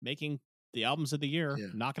there making the albums of the year,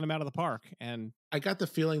 knocking them out of the park. And I got the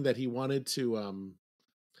feeling that he wanted to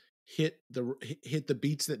hit the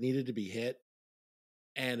beats that needed to be hit.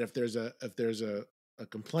 And if there's a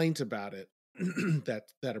complaint about it,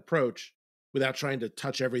 that approach, without trying to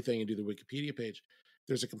touch everything and do the Wikipedia page, if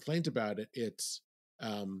there's a complaint about it, it's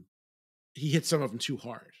he hit some of them too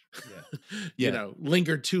hard.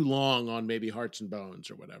 Lingered too long on maybe Hearts and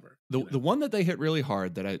Bones or whatever. The one that they hit really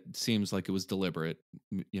hard, that it seems like it was deliberate,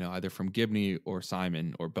 either from Gibney or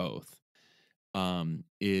Simon or both,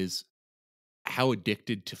 is how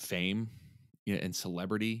addicted to fame and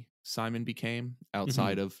celebrity Simon became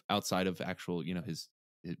outside of actual, his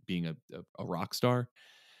being a rock star,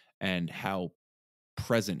 and how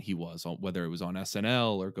present he was on, whether it was on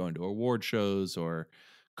SNL or going to award shows or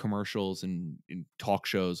commercials and in talk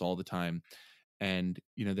shows all the time. And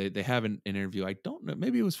they have an interview, I don't know,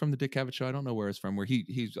 maybe it was from the Dick Cavett show, I don't know where it's from, where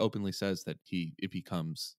he openly says that you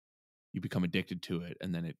become addicted to it,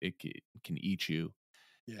 and then it can eat you.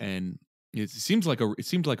 And it seems like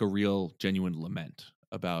a real genuine lament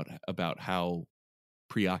about how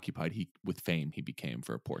preoccupied with fame he became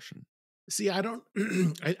for a portion. See, I don't.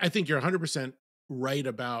 I think you're 100% right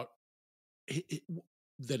about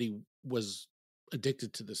that he was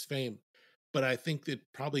addicted to this fame, but I think that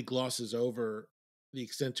probably glosses over the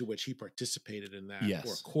extent to which he participated in that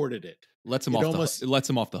or courted it. It lets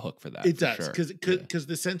him off the hook for that. It does, because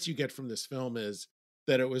the sense you get from this film is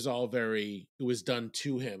that it was done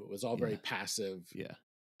to him. It was all very passive. Yeah.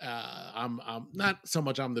 I'm not so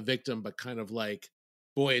much I'm the victim, but kind of like,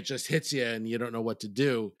 boy, it just hits you and you don't know what to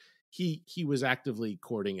do. He was actively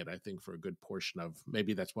courting it, I think, for a good portion of,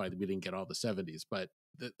 maybe that's why we didn't get all the 70s, but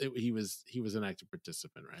he was an active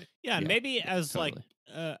participant, right? Yeah, and maybe as totally.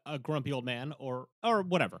 Like a grumpy old man or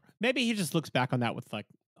whatever. Maybe he just looks back on that with like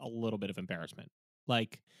a little bit of embarrassment.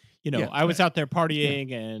 Like, I was out there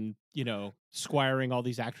partying and, squiring all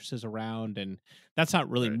these actresses around, and that's not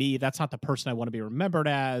really me. That's not the person I want to be remembered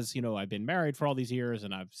as. I've been married for all these years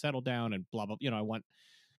and I've settled down and blah, blah. I want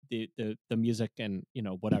the music and,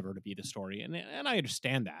 whatever to be the story. And I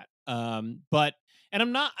understand that.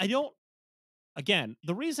 Again,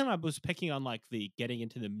 the reason I was picking on like the getting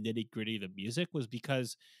into the nitty gritty of the music was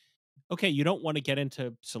because, okay, you don't want to get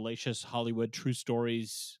into salacious Hollywood true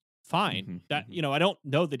stories. Fine. I don't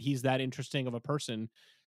know that he's that interesting of a person,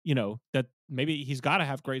 that maybe he's got to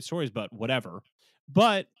have great stories, but whatever.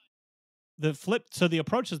 But the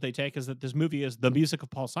approaches they take is that this movie is the music of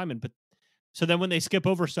Paul Simon. But so then when they skip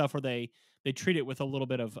over stuff or they treat it with a little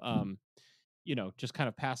bit of, just kind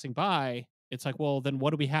of passing by, it's like, well, then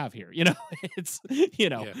what do we have here? It's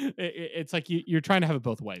like you're trying to have it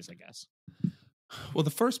both ways, I guess. Well, the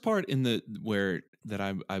first part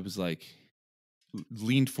I was like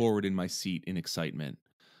leaned forward in my seat in excitement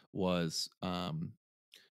was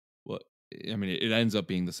it ends up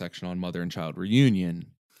being the section on mother and child reunion,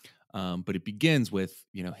 but it begins with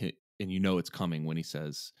and it's coming when he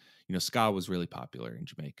says ska was really popular in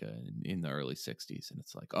Jamaica in the early 60s, and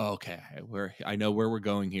it's like, oh, okay, I know where we're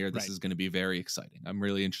going here. This is going to be very exciting. I'm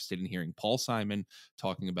really interested in hearing Paul Simon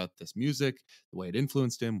talking about this music, the way it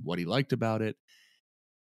influenced him, what he liked about it.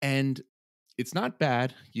 And it's not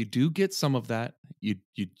bad. You do get some of that. You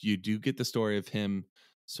do get the story of him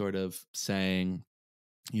sort of saying,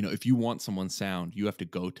 if you want someone's sound, you have to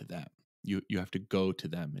go to them. You have to go to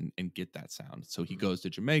them and get that sound. So he goes to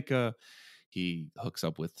Jamaica. He hooks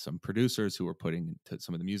up with some producers who are putting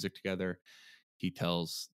some of the music together. He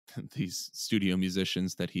tells these studio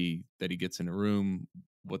musicians that he gets in a room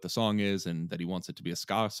what the song is and that he wants it to be a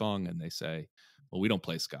ska song. And they say, well, we don't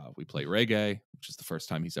play ska. We play reggae, which is the first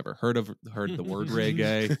time he's ever heard the word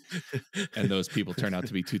reggae. And those people turn out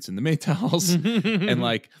to be Toots and the Maytals. And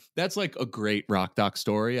like, that's like a great rock doc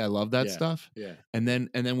story. I love that stuff. Yeah. And then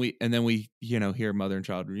we hear Mother and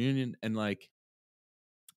Child Reunion, and like,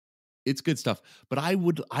 it's good stuff. But I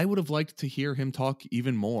would have liked to hear him talk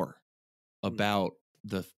even more about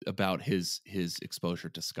his exposure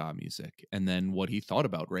to ska music, and then what he thought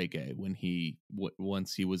about reggae when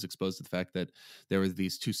once he was exposed to the fact that there were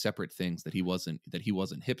these two separate things that he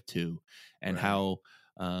wasn't hip to, and how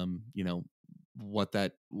what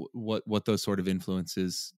those sort of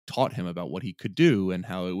influences taught him about what he could do and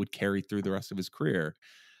how it would carry through the rest of his career.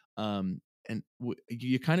 And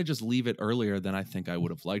you kind of just leave it earlier than I think I would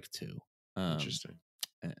have liked to. Interesting.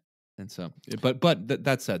 And so, but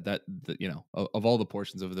that said, that of all the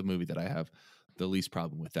portions of the movie that I have the least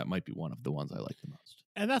problem with, that might be one of the ones I like the most.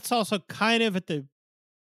 And that's also kind of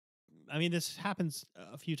this happens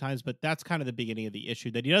a few times, but that's kind of the beginning of the issue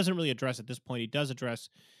that he doesn't really address at this point. He does address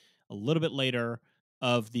a little bit later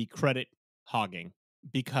of the credit hogging,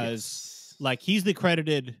 because like he's the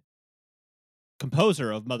credited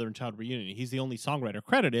composer of Mother and Child Reunion. He's the only songwriter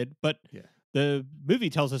credited, but the movie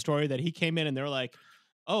tells a story that he came in and they're like,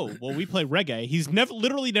 oh, well, we play reggae. He's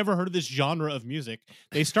literally never heard of this genre of music.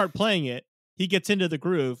 They start playing it. He gets into the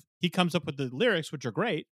groove. He comes up with the lyrics, which are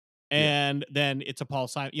great. And then it's a Paul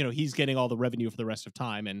Simon, he's getting all the revenue for the rest of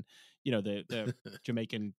time. And, the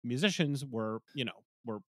Jamaican musicians were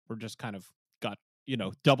just kind of got,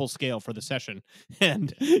 double scale for the session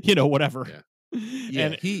and, whatever. Yeah.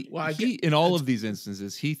 And he in all of these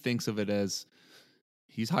instances, he thinks of it as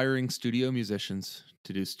he's hiring studio musicians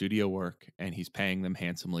to do studio work, and he's paying them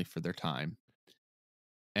handsomely for their time.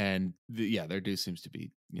 And there seems to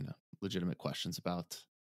be, legitimate questions about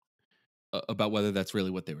whether that's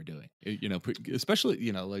really what they were doing.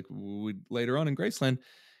 Especially, like later on in Graceland,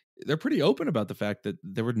 they're pretty open about the fact that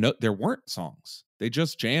there weren't songs. They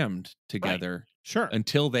just jammed together. Sure.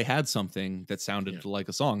 Until they had something that sounded like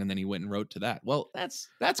a song, and then he went and wrote to that. Well, that's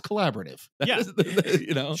collaborative. Yeah.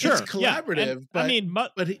 Sure. It's collaborative, but he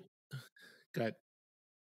go ahead.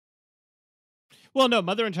 Well, no,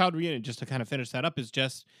 Mother and Child Reunion, just to kind of finish that up, is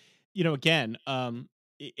just, again,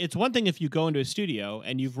 it's one thing if you go into a studio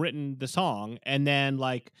and you've written the song, and then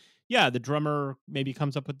like, the drummer maybe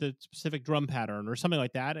comes up with the specific drum pattern or something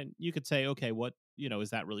like that, and you could say, okay, what, is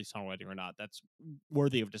that really songwriting or not? That's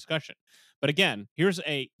worthy of discussion. But again,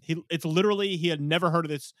 it's literally, he had never heard of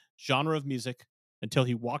this genre of music until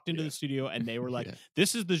he walked into the studio and they were like,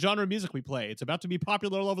 this is the genre of music we play. It's about to be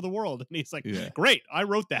popular all over the world. And he's like, great, I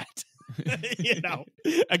wrote that.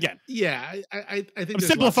 Again. Yeah, I think I'm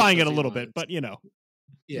simplifying it a little bit, but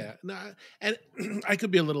Yeah, no, and I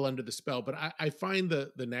could be a little under the spell, but I find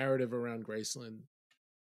the narrative around Graceland,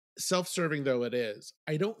 self-serving though it is,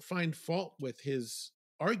 I don't find fault with his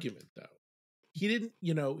argument though. He didn't,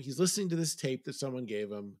 he's listening to this tape that someone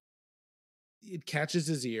gave him. It catches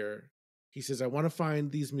his ear. He says, I want to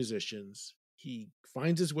find these musicians. He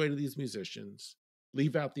finds his way to these musicians,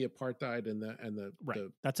 leave out the apartheid and the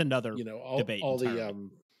that's another debate. All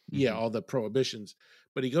all the prohibitions.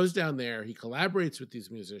 But he goes down there, he collaborates with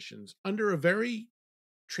these musicians under a very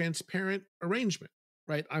transparent arrangement,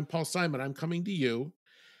 right? I'm Paul Simon, I'm coming to you,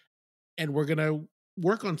 and we're going to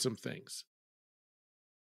work on some things.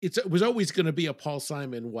 It was always going to be a Paul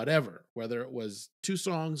Simon whatever, whether it was 2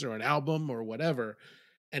 songs or an album or whatever,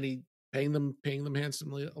 and he paying them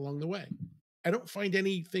handsomely along the way. I don't find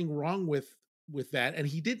anything wrong with that, and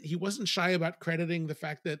he wasn't shy about crediting the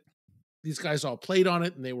fact that these guys all played on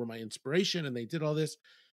it and they were my inspiration and they did all this.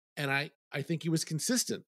 And I think he was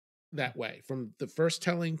consistent that way from the first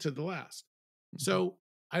telling to the last. So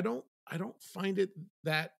I don't find it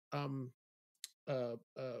that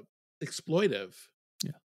exploitive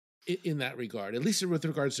in that regard, at least with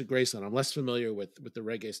regards to Graceland. I'm less familiar with the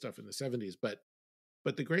reggae stuff in the 70s, but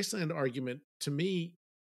the Graceland argument to me,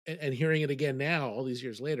 and hearing it again now, all these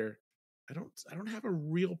years later, I don't have a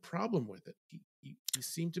real problem with it. He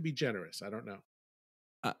seemed to be generous. I don't know.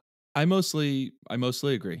 I mostly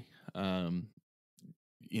agree.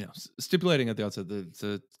 Stipulating at the outset that it's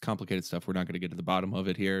a complicated stuff. We're not going to get to the bottom of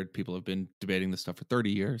it here. People have been debating this stuff for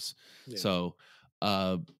 30 years. Yeah. So,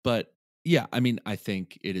 but yeah, I mean, I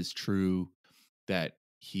think it is true that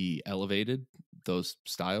he elevated those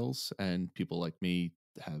styles, and people like me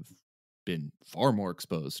have been far more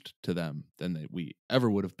exposed to them than we ever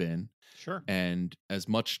would have been. Sure. And as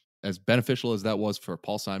much as beneficial as that was for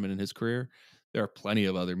Paul Simon in his career, there are plenty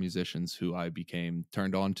of other musicians who I became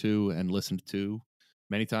turned on to and listened to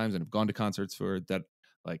many times and have gone to concerts for that.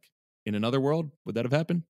 Like, in another world, would that have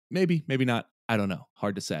happened? Maybe, maybe not. I don't know.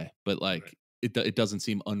 Hard to say. But like, it doesn't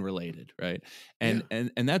seem unrelated, right? And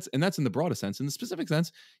that's in the broadest sense. In the specific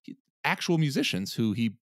sense, actual musicians who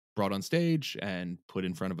he brought on stage and put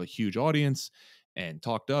in front of a huge audience and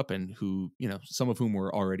talked up, and who, some of whom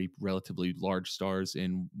were already relatively large stars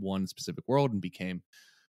in one specific world and became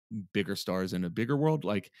bigger stars in a bigger world.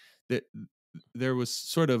 Like that, there was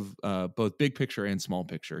sort of both big picture and small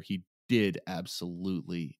picture. He did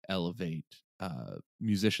absolutely elevate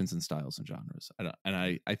musicians and styles and genres.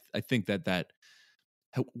 I think that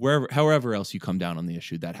however else you come down on the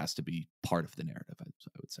issue, that has to be part of the narrative, I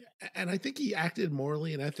would say. And I think he acted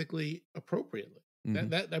morally and ethically appropriately.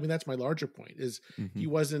 That's my larger point, is he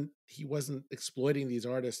wasn't exploiting these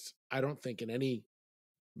artists, I don't think, in any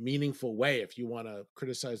meaningful way. If you want to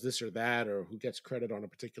criticize this or that, or who gets credit on a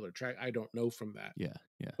particular track, I don't know from that. Yeah.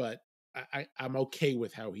 But I'm okay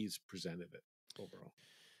with how he's presented it overall.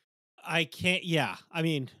 I can't. Yeah. I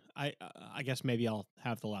mean, I guess maybe I'll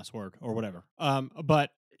have the last word or whatever.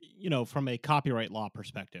 But from a copyright law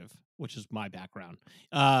perspective, which is my background,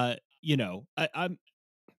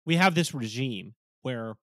 we have this regime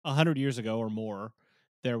where 100 years ago or more,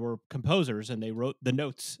 there were composers and they wrote the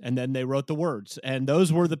notes and then they wrote the words. And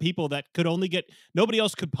those were the people that could only nobody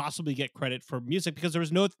else could possibly get credit for music, because there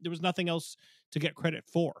was nothing else to get credit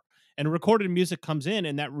for. And recorded music comes in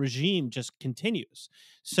and that regime just continues.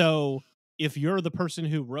 So if you're the person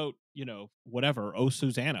who wrote, whatever, Oh,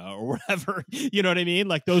 Susanna or whatever, you know what I mean?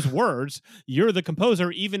 Like those words, you're the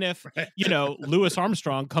composer, even if, Louis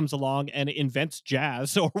Armstrong comes along and invents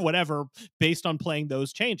jazz or whatever based on playing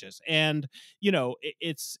those changes. And,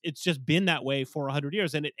 it's just been that way for 100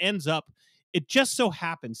 years. And it just so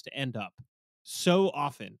happens to end up so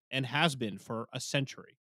often, and has been for a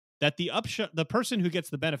century, that the person who gets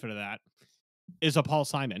the benefit of that is a Paul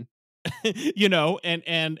Simon.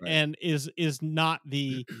 And is not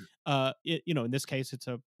the in this case it's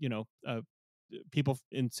people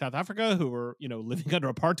in South Africa who were living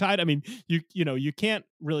under apartheid. I mean, you can't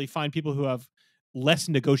really find people who have less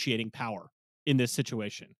negotiating power in this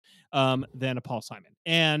situation than a Paul Simon.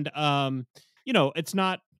 And it's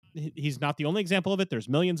not, he's not the only example of it. There's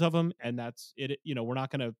millions of them, and that's it. We're not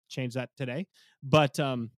going to change that today, but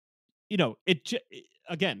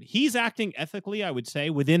again, he's acting ethically, I would say,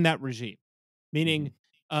 within that regime, meaning,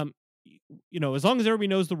 as long as everybody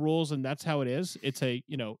knows the rules and that's how it is, it's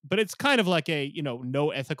but it's kind of like a,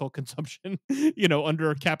 no ethical consumption,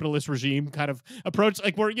 under a capitalist regime kind of approach.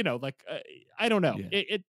 Like we're, I don't know.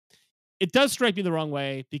 Yeah. It does strike me the wrong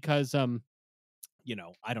way because, you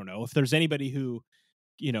know, I don't know if there's anybody who,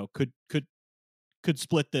 you know, could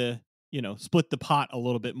split the, you know, split the pot a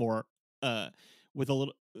little bit more, with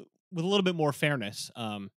a little bit more fairness.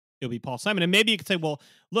 It'll be Paul Simon. And maybe you could say, well,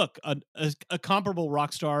 look, a comparable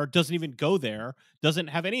rock star doesn't even go there, doesn't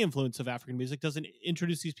have any influence of African music, doesn't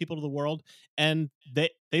introduce these people to the world, and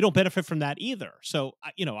they don't benefit from that either. So,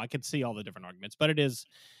 you know, I could see all the different arguments, but it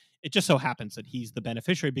just so happens that he's the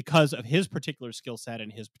beneficiary because of his particular skill set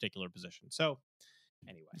and his particular position. So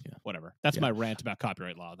anyway, whatever. That's my rant about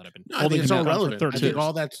copyright law that I've been I think it's all relevant. for 30 I think years.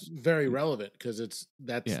 all that's very relevant because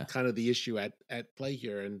that's kind of the issue at play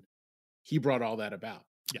here. And he brought all that about.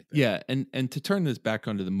 Yeah, and to turn this back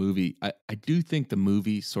onto the movie, I do think the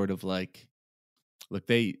movie sort of like, look,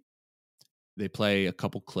 they play a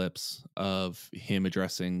couple clips of him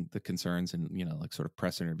addressing the concerns and, you know, like sort of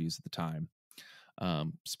press interviews at the time,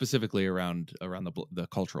 specifically around the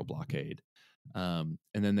cultural blockade, and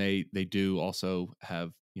then they do also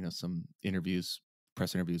have, you know, some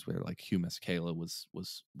press interviews where like Hugh Masekela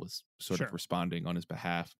was sort of responding on his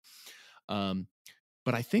behalf,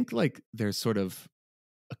 but I think like there's sort of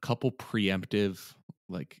a couple preemptive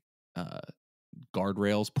like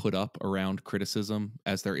guardrails put up around criticism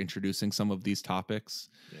as they're introducing some of these topics.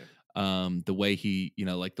 The way he, you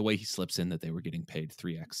know, like the way he slips in that they were getting paid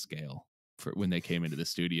 3x scale for when they came into the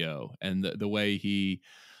studio, and the way he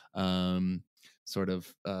sort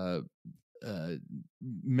of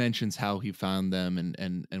mentions how he found them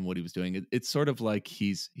and what he was doing. It's sort of like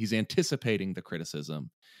he's anticipating the criticism,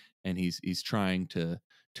 and he's trying to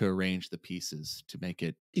arrange the pieces to make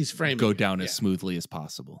it go down as smoothly as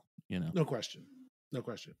possible, you know. No question.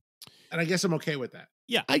 And I guess I'm okay with that.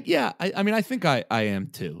 I mean, I think I am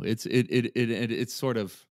too. It's sort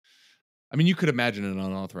of, I mean, you could imagine an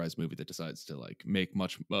unauthorized movie that decides to like make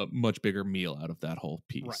much bigger meal out of that whole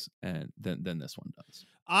piece, and than this one does.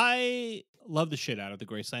 I love the shit out of the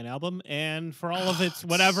Graceland album, and for all of its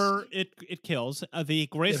whatever it kills, the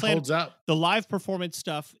Graceland, it holds up. The live performance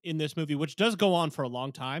stuff in this movie, which does go on for a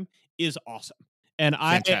long time, is awesome, and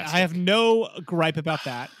I have no gripe about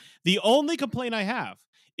that. The only complaint I have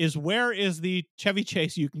is where is the Chevy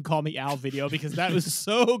Chase "You Can Call Me Al" video, because that was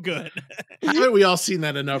so good. Haven't we all seen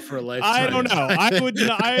that enough for a lifetime? I don't know.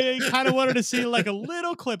 I kind of wanted to see like a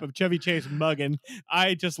little clip of Chevy Chase mugging.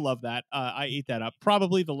 I just love that. I eat that up.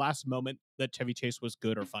 Probably the last moment that Chevy Chase was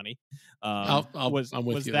good or funny. I'm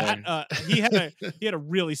with you that there. He had a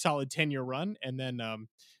really solid 10-year run, and then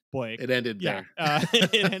boy, it ended there.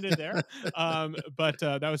 It ended there. But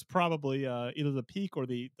that was probably either the peak or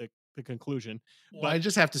the conclusion. Well, I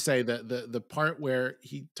just have to say that the part where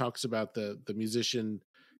he talks about the musician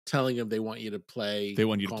telling him they want you to play it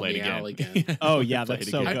again. Oh yeah, that's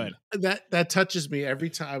so good. That touches me every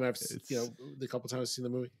time the couple times I've seen the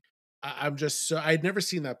movie. I'm just so, I'd never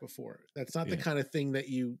seen that before. That's not the kind of thing that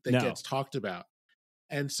gets talked about.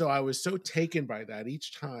 And so I was so taken by that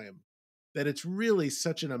each time that it's really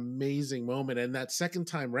such an amazing moment. And that second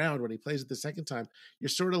time round, when he plays it the second time, you're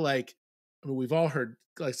sort of like, I mean, we've all heard,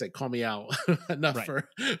 like I said, "Call Me Out" enough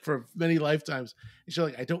for many lifetimes. And you're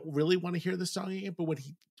like, I don't really want to hear the song again. But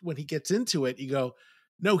when he gets into it, you go,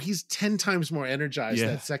 no, he's 10 times more energized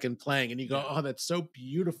that second playing. And you go, oh, that's so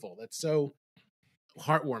beautiful. That's so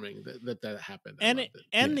heartwarming that happened.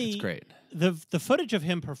 It's great. The footage of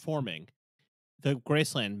him performing the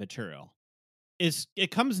Graceland material it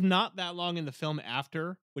comes not that long in the film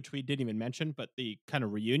after, which we didn't even mention, but the kind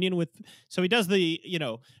of reunion with, so he does the, you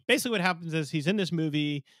know, basically what happens is he's in this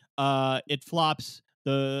movie, it flops,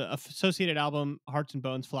 the associated album Hearts and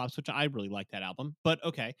Bones flops, which I really like that album, but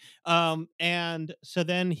okay. And so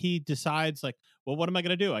then he decides like, well, what am I going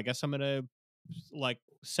to do? I guess I'm going to like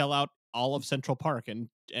sell out all of Central Park and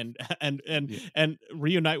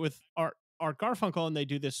reunite with Art Garfunkel, and they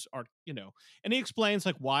do this art, you know, and he explains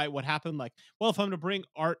like what happened. Like, well, if I'm going to bring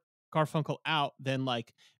Art Garfunkel out, then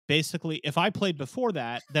like basically if I played before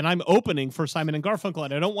that, then I'm opening for Simon and Garfunkel,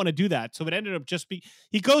 and I don't want to do that. So it ended up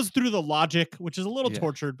he goes through the logic, which is a little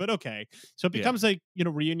tortured, but okay. So it becomes a, you know,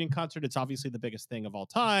 reunion concert. It's obviously the biggest thing of all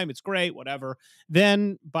time. It's great, whatever.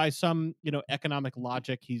 Then by some, you know, economic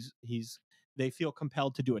logic, they feel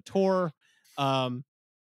compelled to do a tour.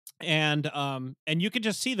 And you can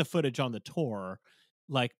just see the footage on the tour.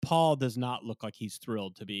 Like Paul does not look like he's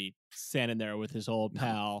thrilled to be standing there with his old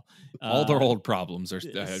pal. All their old problems are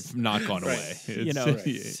have not gone away. You know,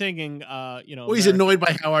 singing. You know, well, he's annoyed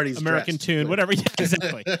by how hard he's American dressed, tune, whatever. Yeah,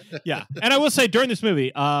 exactly. Yeah, and I will say during this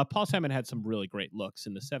movie, Paul Simon had some really great looks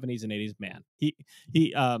in the 70s and 80s. Man, he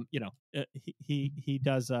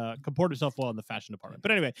does comport himself well in the fashion department.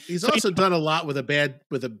 But anyway, he's also done a lot with a bad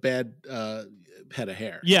head of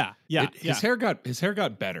hair. Yeah. His hair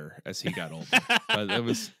got better as he got older. It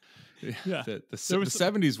was. Yeah, the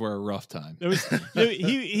 70s were a rough time.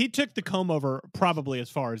 He took the comb over probably as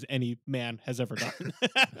far as any man has ever done.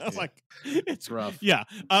 Like it's rough. Yeah.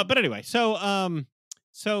 But anyway,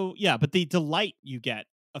 but the delight you get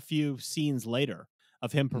a few scenes later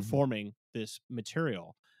of him performing this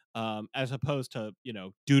material, as opposed to, you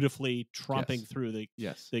know, dutifully tromping through the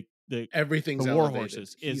everything's the war elevated.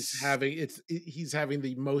 horses. He's having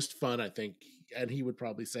the most fun, I think. And he would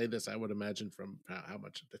probably say this, I would imagine, from how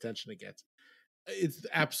much attention it gets. It's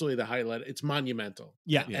absolutely the highlight. It's monumental.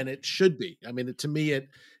 Yeah. And it should be. I mean, to me,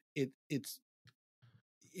 it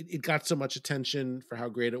got so much attention for how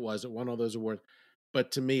great it was. It won all those awards.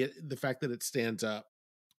 But to me, the fact that it stands up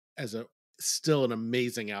as still an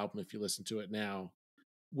amazing album, if you listen to it now,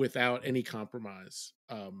 without any compromise,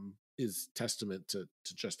 is testament to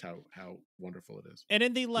just how wonderful it is. And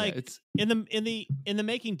in the in the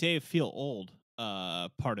making Dave feel old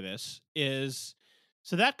part of this is,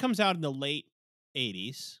 so that comes out in the late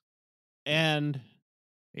 80s and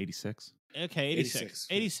 86. Okay, 86.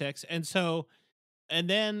 And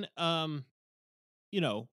then you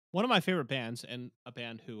know, one of my favorite bands, and a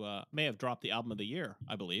band who may have dropped the album of the year,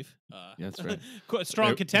 I believe. Yeah, that's right.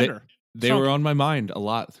 Strong contender. They were on my mind a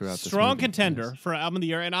lot throughout this strong movie. Contender for album of the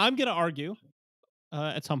year, and I'm going to argue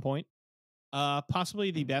at some point, possibly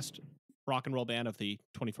the best rock and roll band of the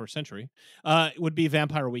 21st century would be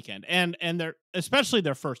Vampire Weekend, and especially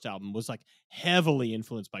their first album was like heavily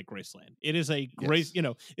influenced by Graceland. It is a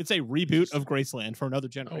it's a reboot of Graceland for another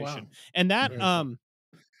generation, and that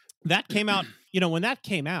that came out. You know, when that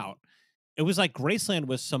came out, it was like Graceland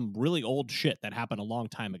was some really old shit that happened a long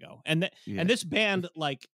time ago, and this band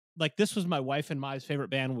like this was my wife and my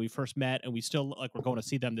favorite band when we first met, and we still we're going to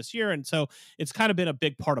see them this year, and so it's kind of been a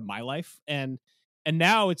big part of my life, and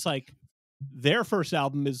now it's like their first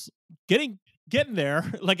album is getting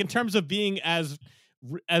there, like in terms of being as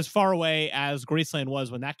far away as Graceland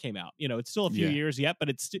was when that came out. You know, it's still a few years yet, but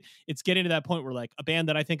it's getting to that point where like a band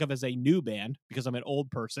that I think of as a new band because I'm an old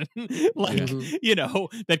person, you know,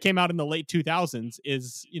 that came out in the late 2000s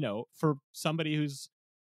is, you know, for somebody who's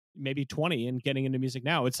maybe 20 and getting into music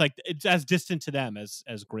now, it's like it's as distant to them as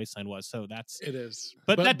Graceland was. So it is,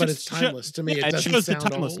 but it's timeless to me. It shows the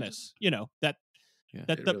timelessness, you know, that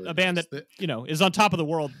a band that you know is on top of the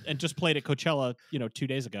world and just played at Coachella, you know, 2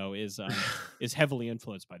 days ago is heavily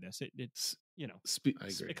influenced by this. It's you know, I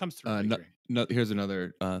agree. It comes through. Here's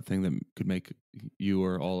another thing that could make you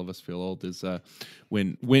or all of us feel old is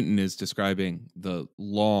when Wynton is describing the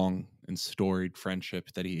long and storied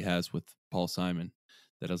friendship that he has with Paul Simon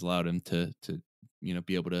that has allowed him to you know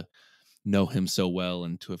be able to know him so well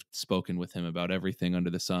and to have spoken with him about everything under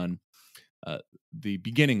the sun. The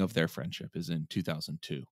beginning of their friendship is in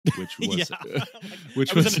 2002, which was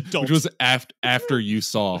which was after you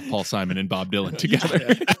saw Paul Simon and Bob Dylan together.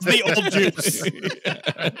 That's the old juice.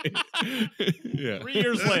 3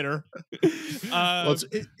 years later. Well,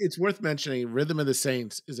 it's worth mentioning. Rhythm of the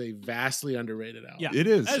Saints is a vastly underrated album. Yeah, it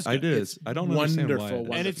is. It is. I don't understand why.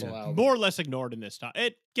 And it's album. more or less ignored in this time.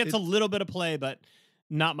 It gets a little bit of play, but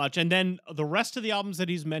not much. And then the rest of the albums that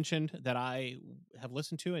he's mentioned that I have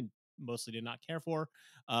listened to and mostly did not care for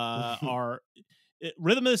are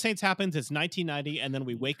Rhythm of the Saints happens, it's 1990, and then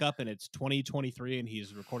we wake up and it's 2023 and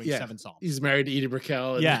he's recording 7 songs. He's married to Edie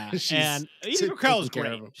Brickell. And Edie Brickell is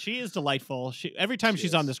great. She is delightful. Every time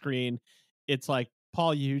she's on the screen, it's like,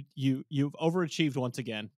 Paul, you've overachieved once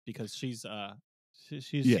again, because she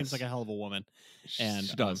seems like a hell of a woman. And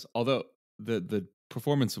she does. Although the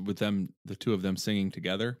performance with them, the two of them singing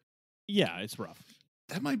together, it's rough.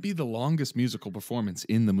 That might be the longest musical performance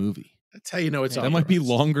in the movie. That's how you know it's on. That might be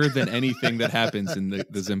longer than anything that happens in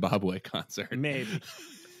the Zimbabwe concert. Maybe.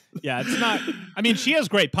 Yeah, it's not. I mean, she has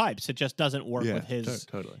great pipes. It just doesn't work with his.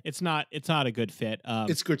 Totally. It's not a good fit.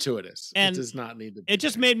 It's gratuitous. And it does not need to. It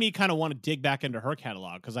just made me kind of want to dig back into her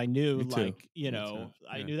catalog because I knew,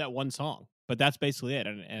 I knew that one song, but that's basically it.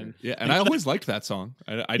 And I always liked that song.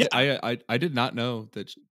 I did not know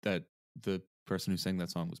that the person who sang that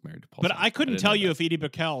song was married to Paul. But Simon. I couldn't tell you if Edie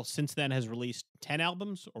Brickell since then has released 10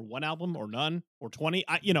 albums or 1 album or none or 20.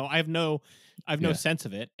 I have no sense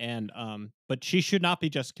of it. And but she should not be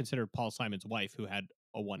just considered Paul Simon's wife who had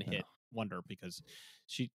a one hit wonder because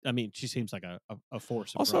she seems like a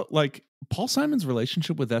force. Also, like Paul Simon's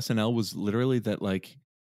relationship with SNL was literally that like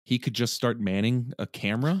he could just start manning a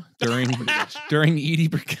camera during Edie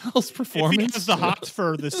Brickell's performance. If he has the hots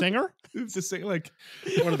for the singer, like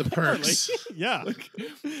one of the perks. Yeah,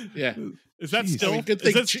 yeah. Is that still? Good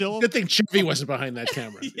thing Chevy wasn't behind that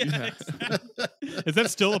camera. Is that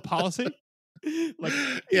still a policy? Like,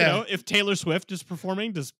 you know, if Taylor Swift is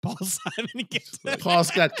performing, does Paul Simon get that?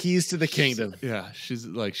 Paul's got keys to the kingdom. Yeah, she's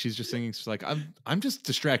just singing. She's like, I'm just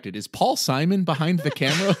distracted. Is Paul Simon behind the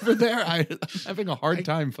camera over there? I'm having a hard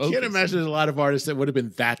time focusing. I can't imagine a lot of artists that would have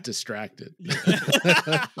been that distracted.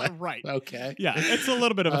 Right. Okay. Yeah, it's a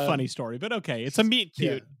little bit of a funny story, but okay, it's a meet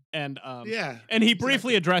cute. And and he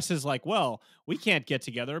briefly addresses like, well, we can't get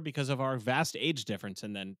together because of our vast age difference,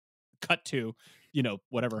 and then cut to, you know,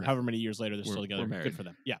 whatever, however many years later they're still together. Good for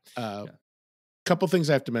them. Yeah. Couple things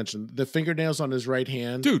I have to mention. The fingernails on his right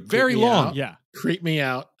hand, dude, very long. Out. Yeah, creep me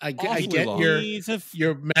out. I get long.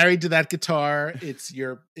 You're married to that guitar.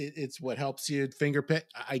 It's what helps you finger pick.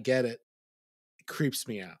 I get it. It creeps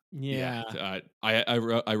me out. Yeah.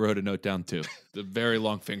 I wrote a note down too. The very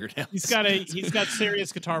long fingernails. He's got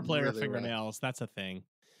serious guitar player really fingernails. Rough. That's a thing.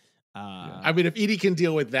 I mean, if Edie can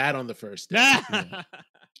deal with that on the first day,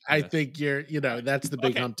 I think that's the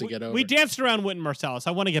big hump to get over. We danced around Wynton Marsalis.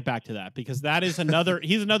 I want to get back to that because that is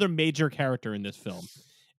he's another major character in this film.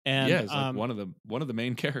 And he's like one of the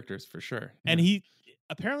main characters for sure. And he's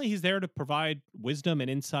there to provide wisdom and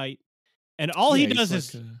insight. And all he does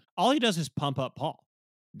is pump up Paul.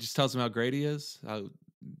 He just tells him how great he is.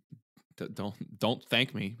 Don't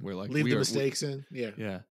thank me. We're like, leave the mistakes in. Yeah.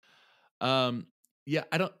 Yeah. Yeah,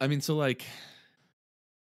 I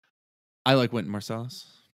like Wynton Marsalis.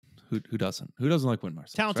 Who doesn't? Who doesn't like Wynton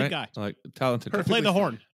Marsalis? Talented guy. Like talented. Play the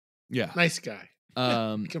horn. Yeah. Nice guy.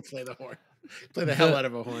 He can play the horn. Play the hell out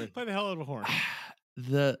of a horn. Play the hell out of a horn.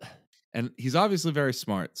 And he's obviously very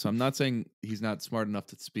smart. So I'm not saying he's not smart enough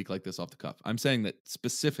to speak like this off the cuff. I'm saying that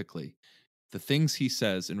specifically the things he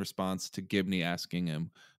says in response to Gibney asking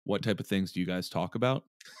him, what type of things do you guys talk about?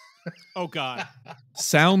 Oh God.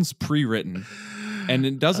 Sounds pre-written. And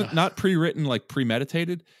it doesn't not pre-written like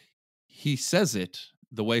premeditated. He says it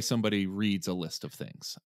the way somebody reads a list of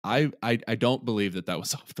things. I don't believe that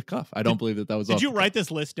was off the cuff. I don't believe that was. Did you write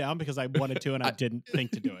this list down because I wanted to and I didn't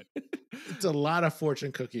think to do it? It's a lot of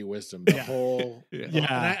fortune cookie wisdom. The whole and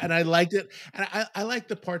I liked it. And I like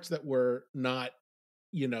the parts that were not,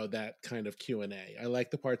 that kind of Q&A. I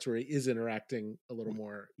like the parts where he is interacting a little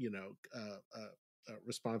more,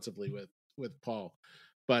 responsively with Paul.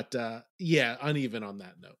 But uneven on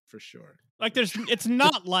that note for sure. Like it's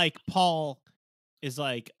not like Paul is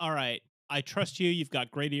like, all right, I trust you. You've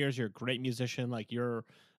got great ears. You're a great musician. Like you're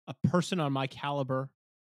a person on my caliber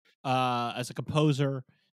as a composer.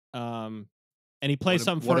 And he plays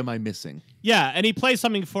something for. What am I missing? Yeah, and he plays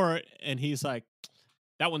something for it, and he's like,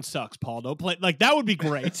 "That one sucks, Paul. Don't play." Like that would be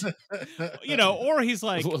great, Or he's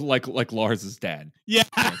like Lars's dad. Yeah,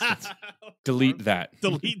 delete that.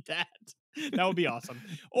 Delete that. That would be awesome.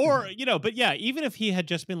 Or but yeah, even if he had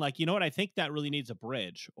just been like, you know what, I think that really needs a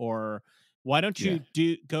bridge, or why don't you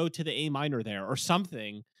go to the A minor there or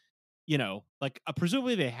something, like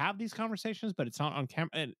presumably they have these conversations, but it's not on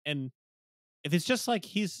camera. And if it's just like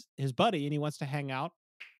he's his buddy and he wants to hang out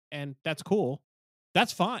and that's cool,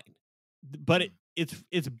 that's fine. But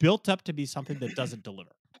it's built up to be something that doesn't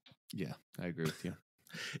deliver. Yeah, I agree with you.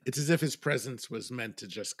 It's as if his presence was meant to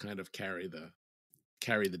just kind of carry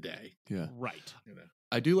the day. Yeah. Right.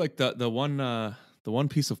 I do like the one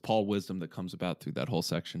piece of Paul wisdom that comes about through that whole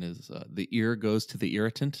section is the ear goes to the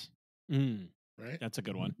irritant. Right. That's a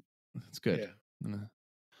good one. That's good. Yeah.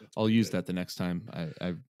 I'll use that the next time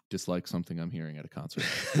I dislike something I'm hearing at a concert.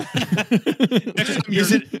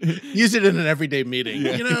 use it in an everyday meeting.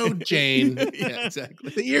 Yeah. Jane. Yeah, exactly.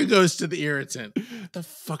 The ear goes to the irritant. What the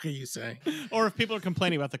fuck are you saying? Or if people are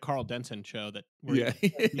complaining about the Carl Denson show you're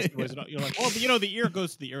like, oh, but the ear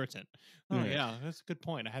goes to the irritant. Oh yeah, that's a good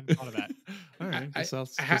point. I hadn't thought of that. All right,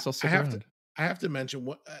 I have to mention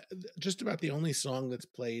what just about the only song that's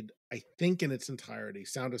played, I think, in its entirety,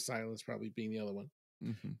 Sound of Silence probably being the other one,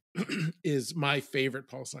 is my favorite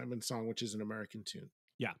Paul Simon song, which is an American tune.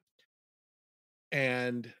 Yeah.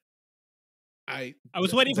 And I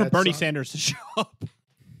was waiting for Bernie Sanders to show up.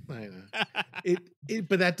 I know.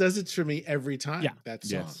 But that does it for me every time. Yeah. That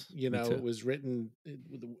song. Yes, it was written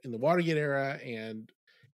in the Watergate era, and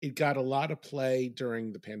it got a lot of play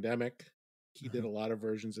during the pandemic. He did a lot of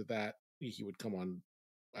versions of that. He would come on,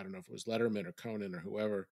 I don't know if it was Letterman or Conan or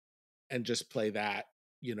whoever, and just play that,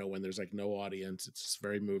 when there's like no audience. It's just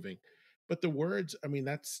very moving. But the words, I mean,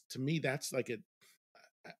 that's, to me, that's like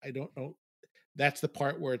I don't know. That's the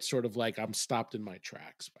part where it's sort of like I'm stopped in my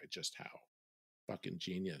tracks by just how fucking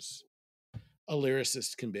genius a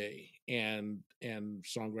lyricist can be and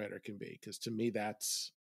songwriter can be. Because to me,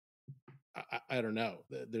 that's I don't know.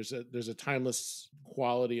 There's a timeless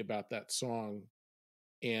quality about that song,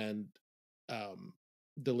 and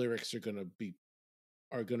the lyrics are going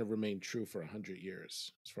to remain true for 100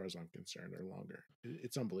 years, as far as I'm concerned, or longer.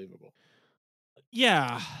 It's unbelievable.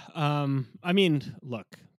 Yeah. I mean, look,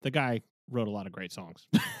 the guy wrote a lot of great songs,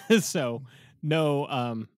 so no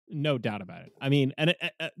doubt about it. I mean, and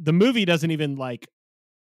the movie doesn't even like,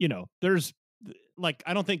 there's like,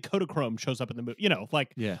 I don't think Kodachrome shows up in the movie,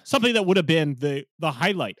 like something that would have been the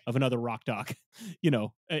highlight of another rock doc,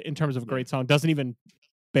 in terms of a great song, doesn't even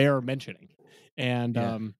bear mentioning.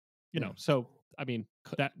 And, so, I mean,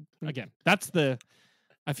 that, again,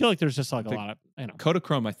 I feel like there's just like a lot of,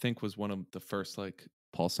 Kodachrome, I think, was one of the first like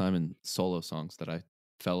Paul Simon solo songs that I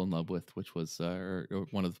fell in love with, which was, or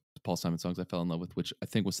one of the Paul Simon songs I fell in love with, which I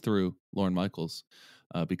think was through Lorne Michaels,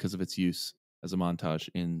 because of its use as a montage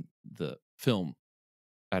in the film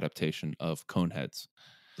adaptation of Coneheads.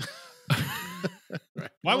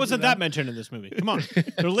 Why wasn't that mentioned in this movie? Come on,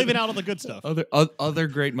 they're leaving out all the good stuff. Other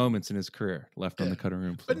great moments in his career left on the cutting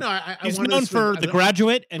room floor. But no, he's known for The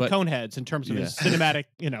Graduate and Coneheads in terms of his cinematic.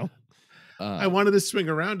 I wanted to swing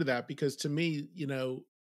around to that because to me,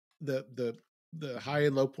 the high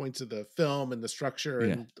and low points of the film and the structure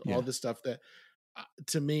and all this stuff that,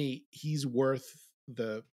 to me, he's worth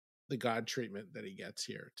the God treatment that he gets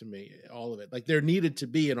here. To me, all of it. Like, there needed to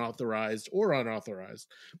be an authorized or unauthorized,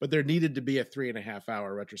 but there needed to be a 3.5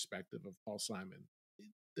 hour retrospective of Paul Simon,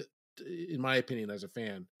 in my opinion, as a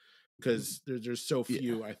fan, because there's so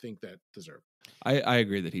few I think that deserve. I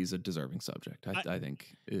agree that he's a deserving subject. I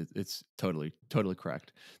think it's totally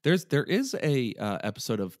correct. There is a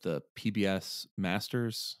episode of the PBS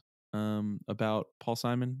Masters about Paul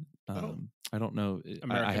Simon. I don't know.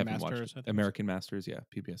 I haven't watched it. American Masters,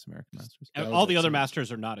 PBS American Masters. All the other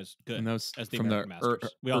Masters are not as good and those as the from American Masters.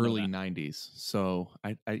 Early '90s. So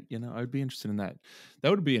I'd be interested in that. That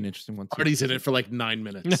would be an interesting one. Artie's in it for like 9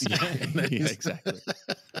 minutes. Yeah, exactly.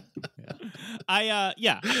 I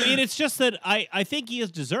mean, it's just that I think he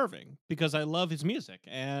is deserving because I love his music,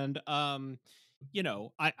 and I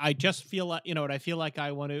just feel like, and I feel like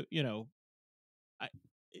I want to,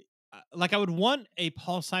 I would want a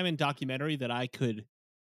Paul Simon documentary that I could,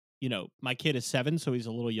 my kid is 7, so he's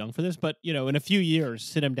a little young for this, but in a few years,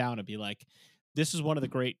 sit him down and be like, this is one of the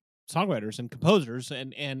great songwriters and composers,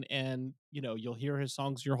 and you'll hear his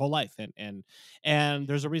songs your whole life, and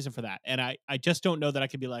there's a reason for that. And I just don't know that I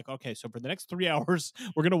could be like, okay, so for the next 3 hours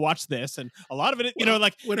we're gonna watch this, and a lot of it,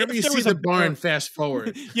 like whenever you see the barn, fast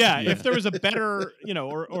forward. If there was a better,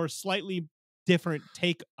 or slightly different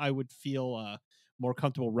take, I would feel more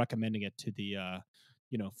comfortable recommending it to the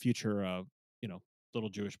future little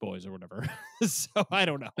Jewish boys or whatever. So I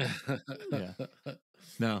don't know.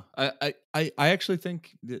 No, I actually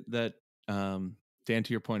think that Dan,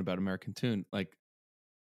 to your point about American Tune, like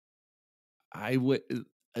I would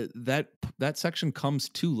that section comes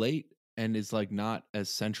too late and is like not as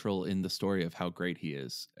central in the story of how great he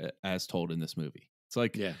is as told in this movie. It's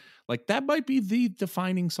like like that might be the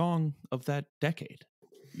defining song of that decade,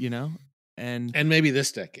 and maybe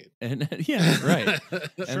this decade. And right.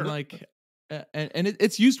 And like and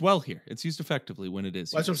it's used well here. It's used effectively when it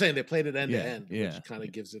is. Well, that's what I'm saying. They played it end to end, which kind of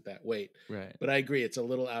yeah. gives it that weight. Right. But I agree, it's a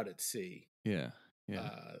little out at sea. Yeah.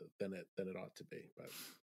 Than it ought to be.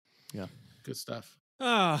 But good stuff.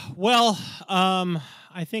 Well,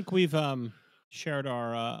 I think we've shared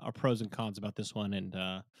our pros and cons about this one, and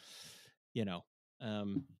I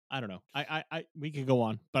don't know. I we could go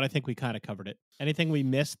on, but I think we kind of covered it. Anything we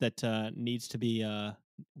missed that needs to be that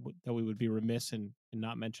we would be remiss in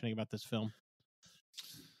not mentioning about this film?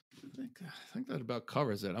 I think that about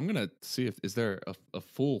covers it. I'm gonna see if is there a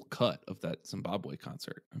full cut of that Zimbabwe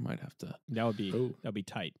concert. I might have to. That would be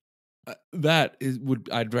tight.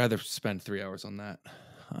 I'd rather spend 3 hours on that,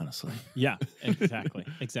 honestly. Yeah, exactly.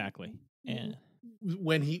 And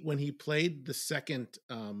when he played the second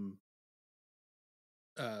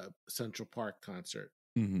Central Park concert,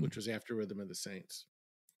 which was after Rhythm of the Saints,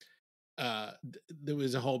 there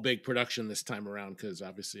was a whole big production this time around because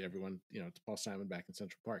obviously everyone, it's Paul Simon back in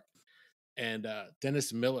Central Park, and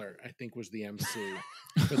Dennis Miller, I think, was the MC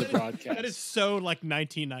for the broadcast. That is so like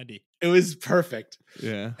 1990. It was perfect.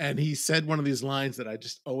 Yeah, and he said one of these lines that I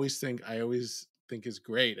always think is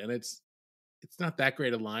great, and it's not that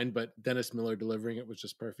great a line, but Dennis Miller delivering it was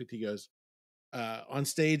just perfect. He goes, on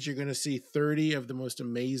stage, you're going to see 30 of the most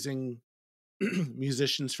amazing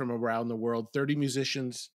musicians from around the world, 30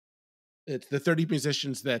 musicians It's the 30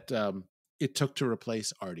 musicians that it took to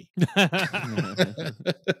replace Artie.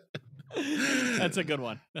 That's a good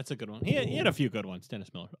one. That's a good one. He had a few good ones, Dennis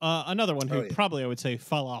Miller. Another one who probably I would say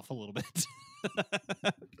fell off a little bit.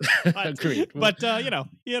 Agreed. But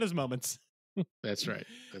he had his moments. That's right.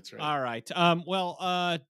 That's right. All right.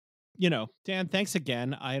 Dan, thanks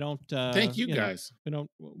again. I don't thank you guys.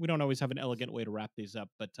 We don't always have an elegant way to wrap these up,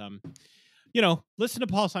 but listen to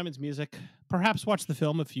Paul Simon's music. Perhaps watch the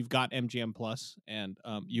film if you've got MGM Plus and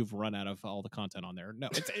you've run out of all the content on there. No,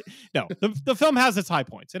 the film has its high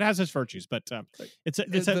points. It has its virtues, but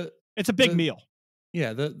it's a big meal.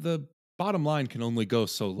 Yeah, the bottom line can only go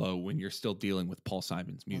so low when you're still dealing with Paul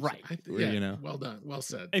Simon's music. Right. Well done. Well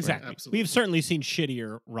said. Exactly. Right, absolutely. We've certainly seen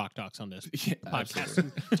shittier rock docs on this podcast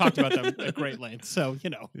and talked about them at great length. So,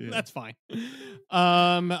 that's fine.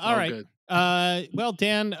 All right. Good. Well,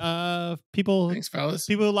 Dan, thanks, fellas.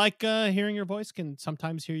 People who like hearing your voice can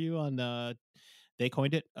sometimes hear you on They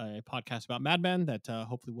Coined It, a podcast about Mad Men that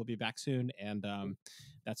hopefully will be back soon. And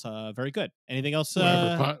that's very good. Anything else?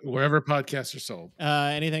 Wherever podcasts are sold.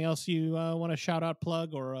 Anything else you want to shout out,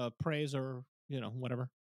 plug, or praise, or whatever?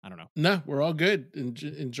 I don't know. No, we're all good.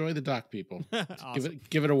 Enjoy the doc, people. Awesome.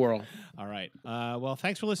 Give it a whirl. All right. Well,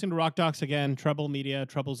 thanks for listening to Rock Docs again. Treble Media,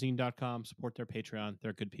 treblezine.com. Support their Patreon.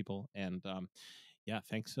 They're good people. And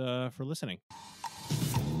thanks for listening.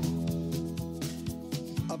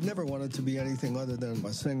 I've never wanted to be anything other than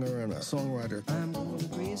a singer and a songwriter. I'm going to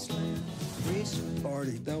Graceland.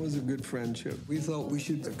 Artie, that was a good friendship. We thought we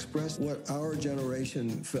should express what our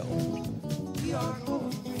generation felt. We are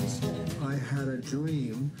going to Graceland. I had a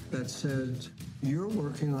dream that said, you're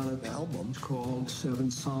working on an album called 7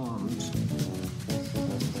 Psalms.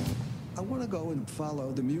 I want to go and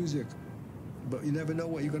follow the music, but you never know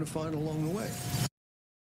what you're going to find along the way.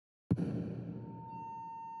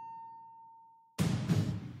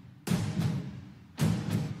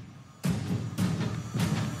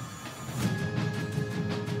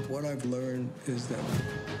 What I've learned is that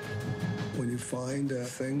when you find a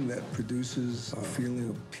thing that produces a feeling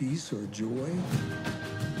of peace or joy,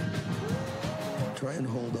 try and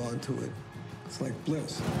hold on to it. It's like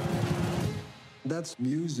bliss. That's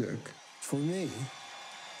music for me.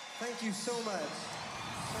 Thank you so much.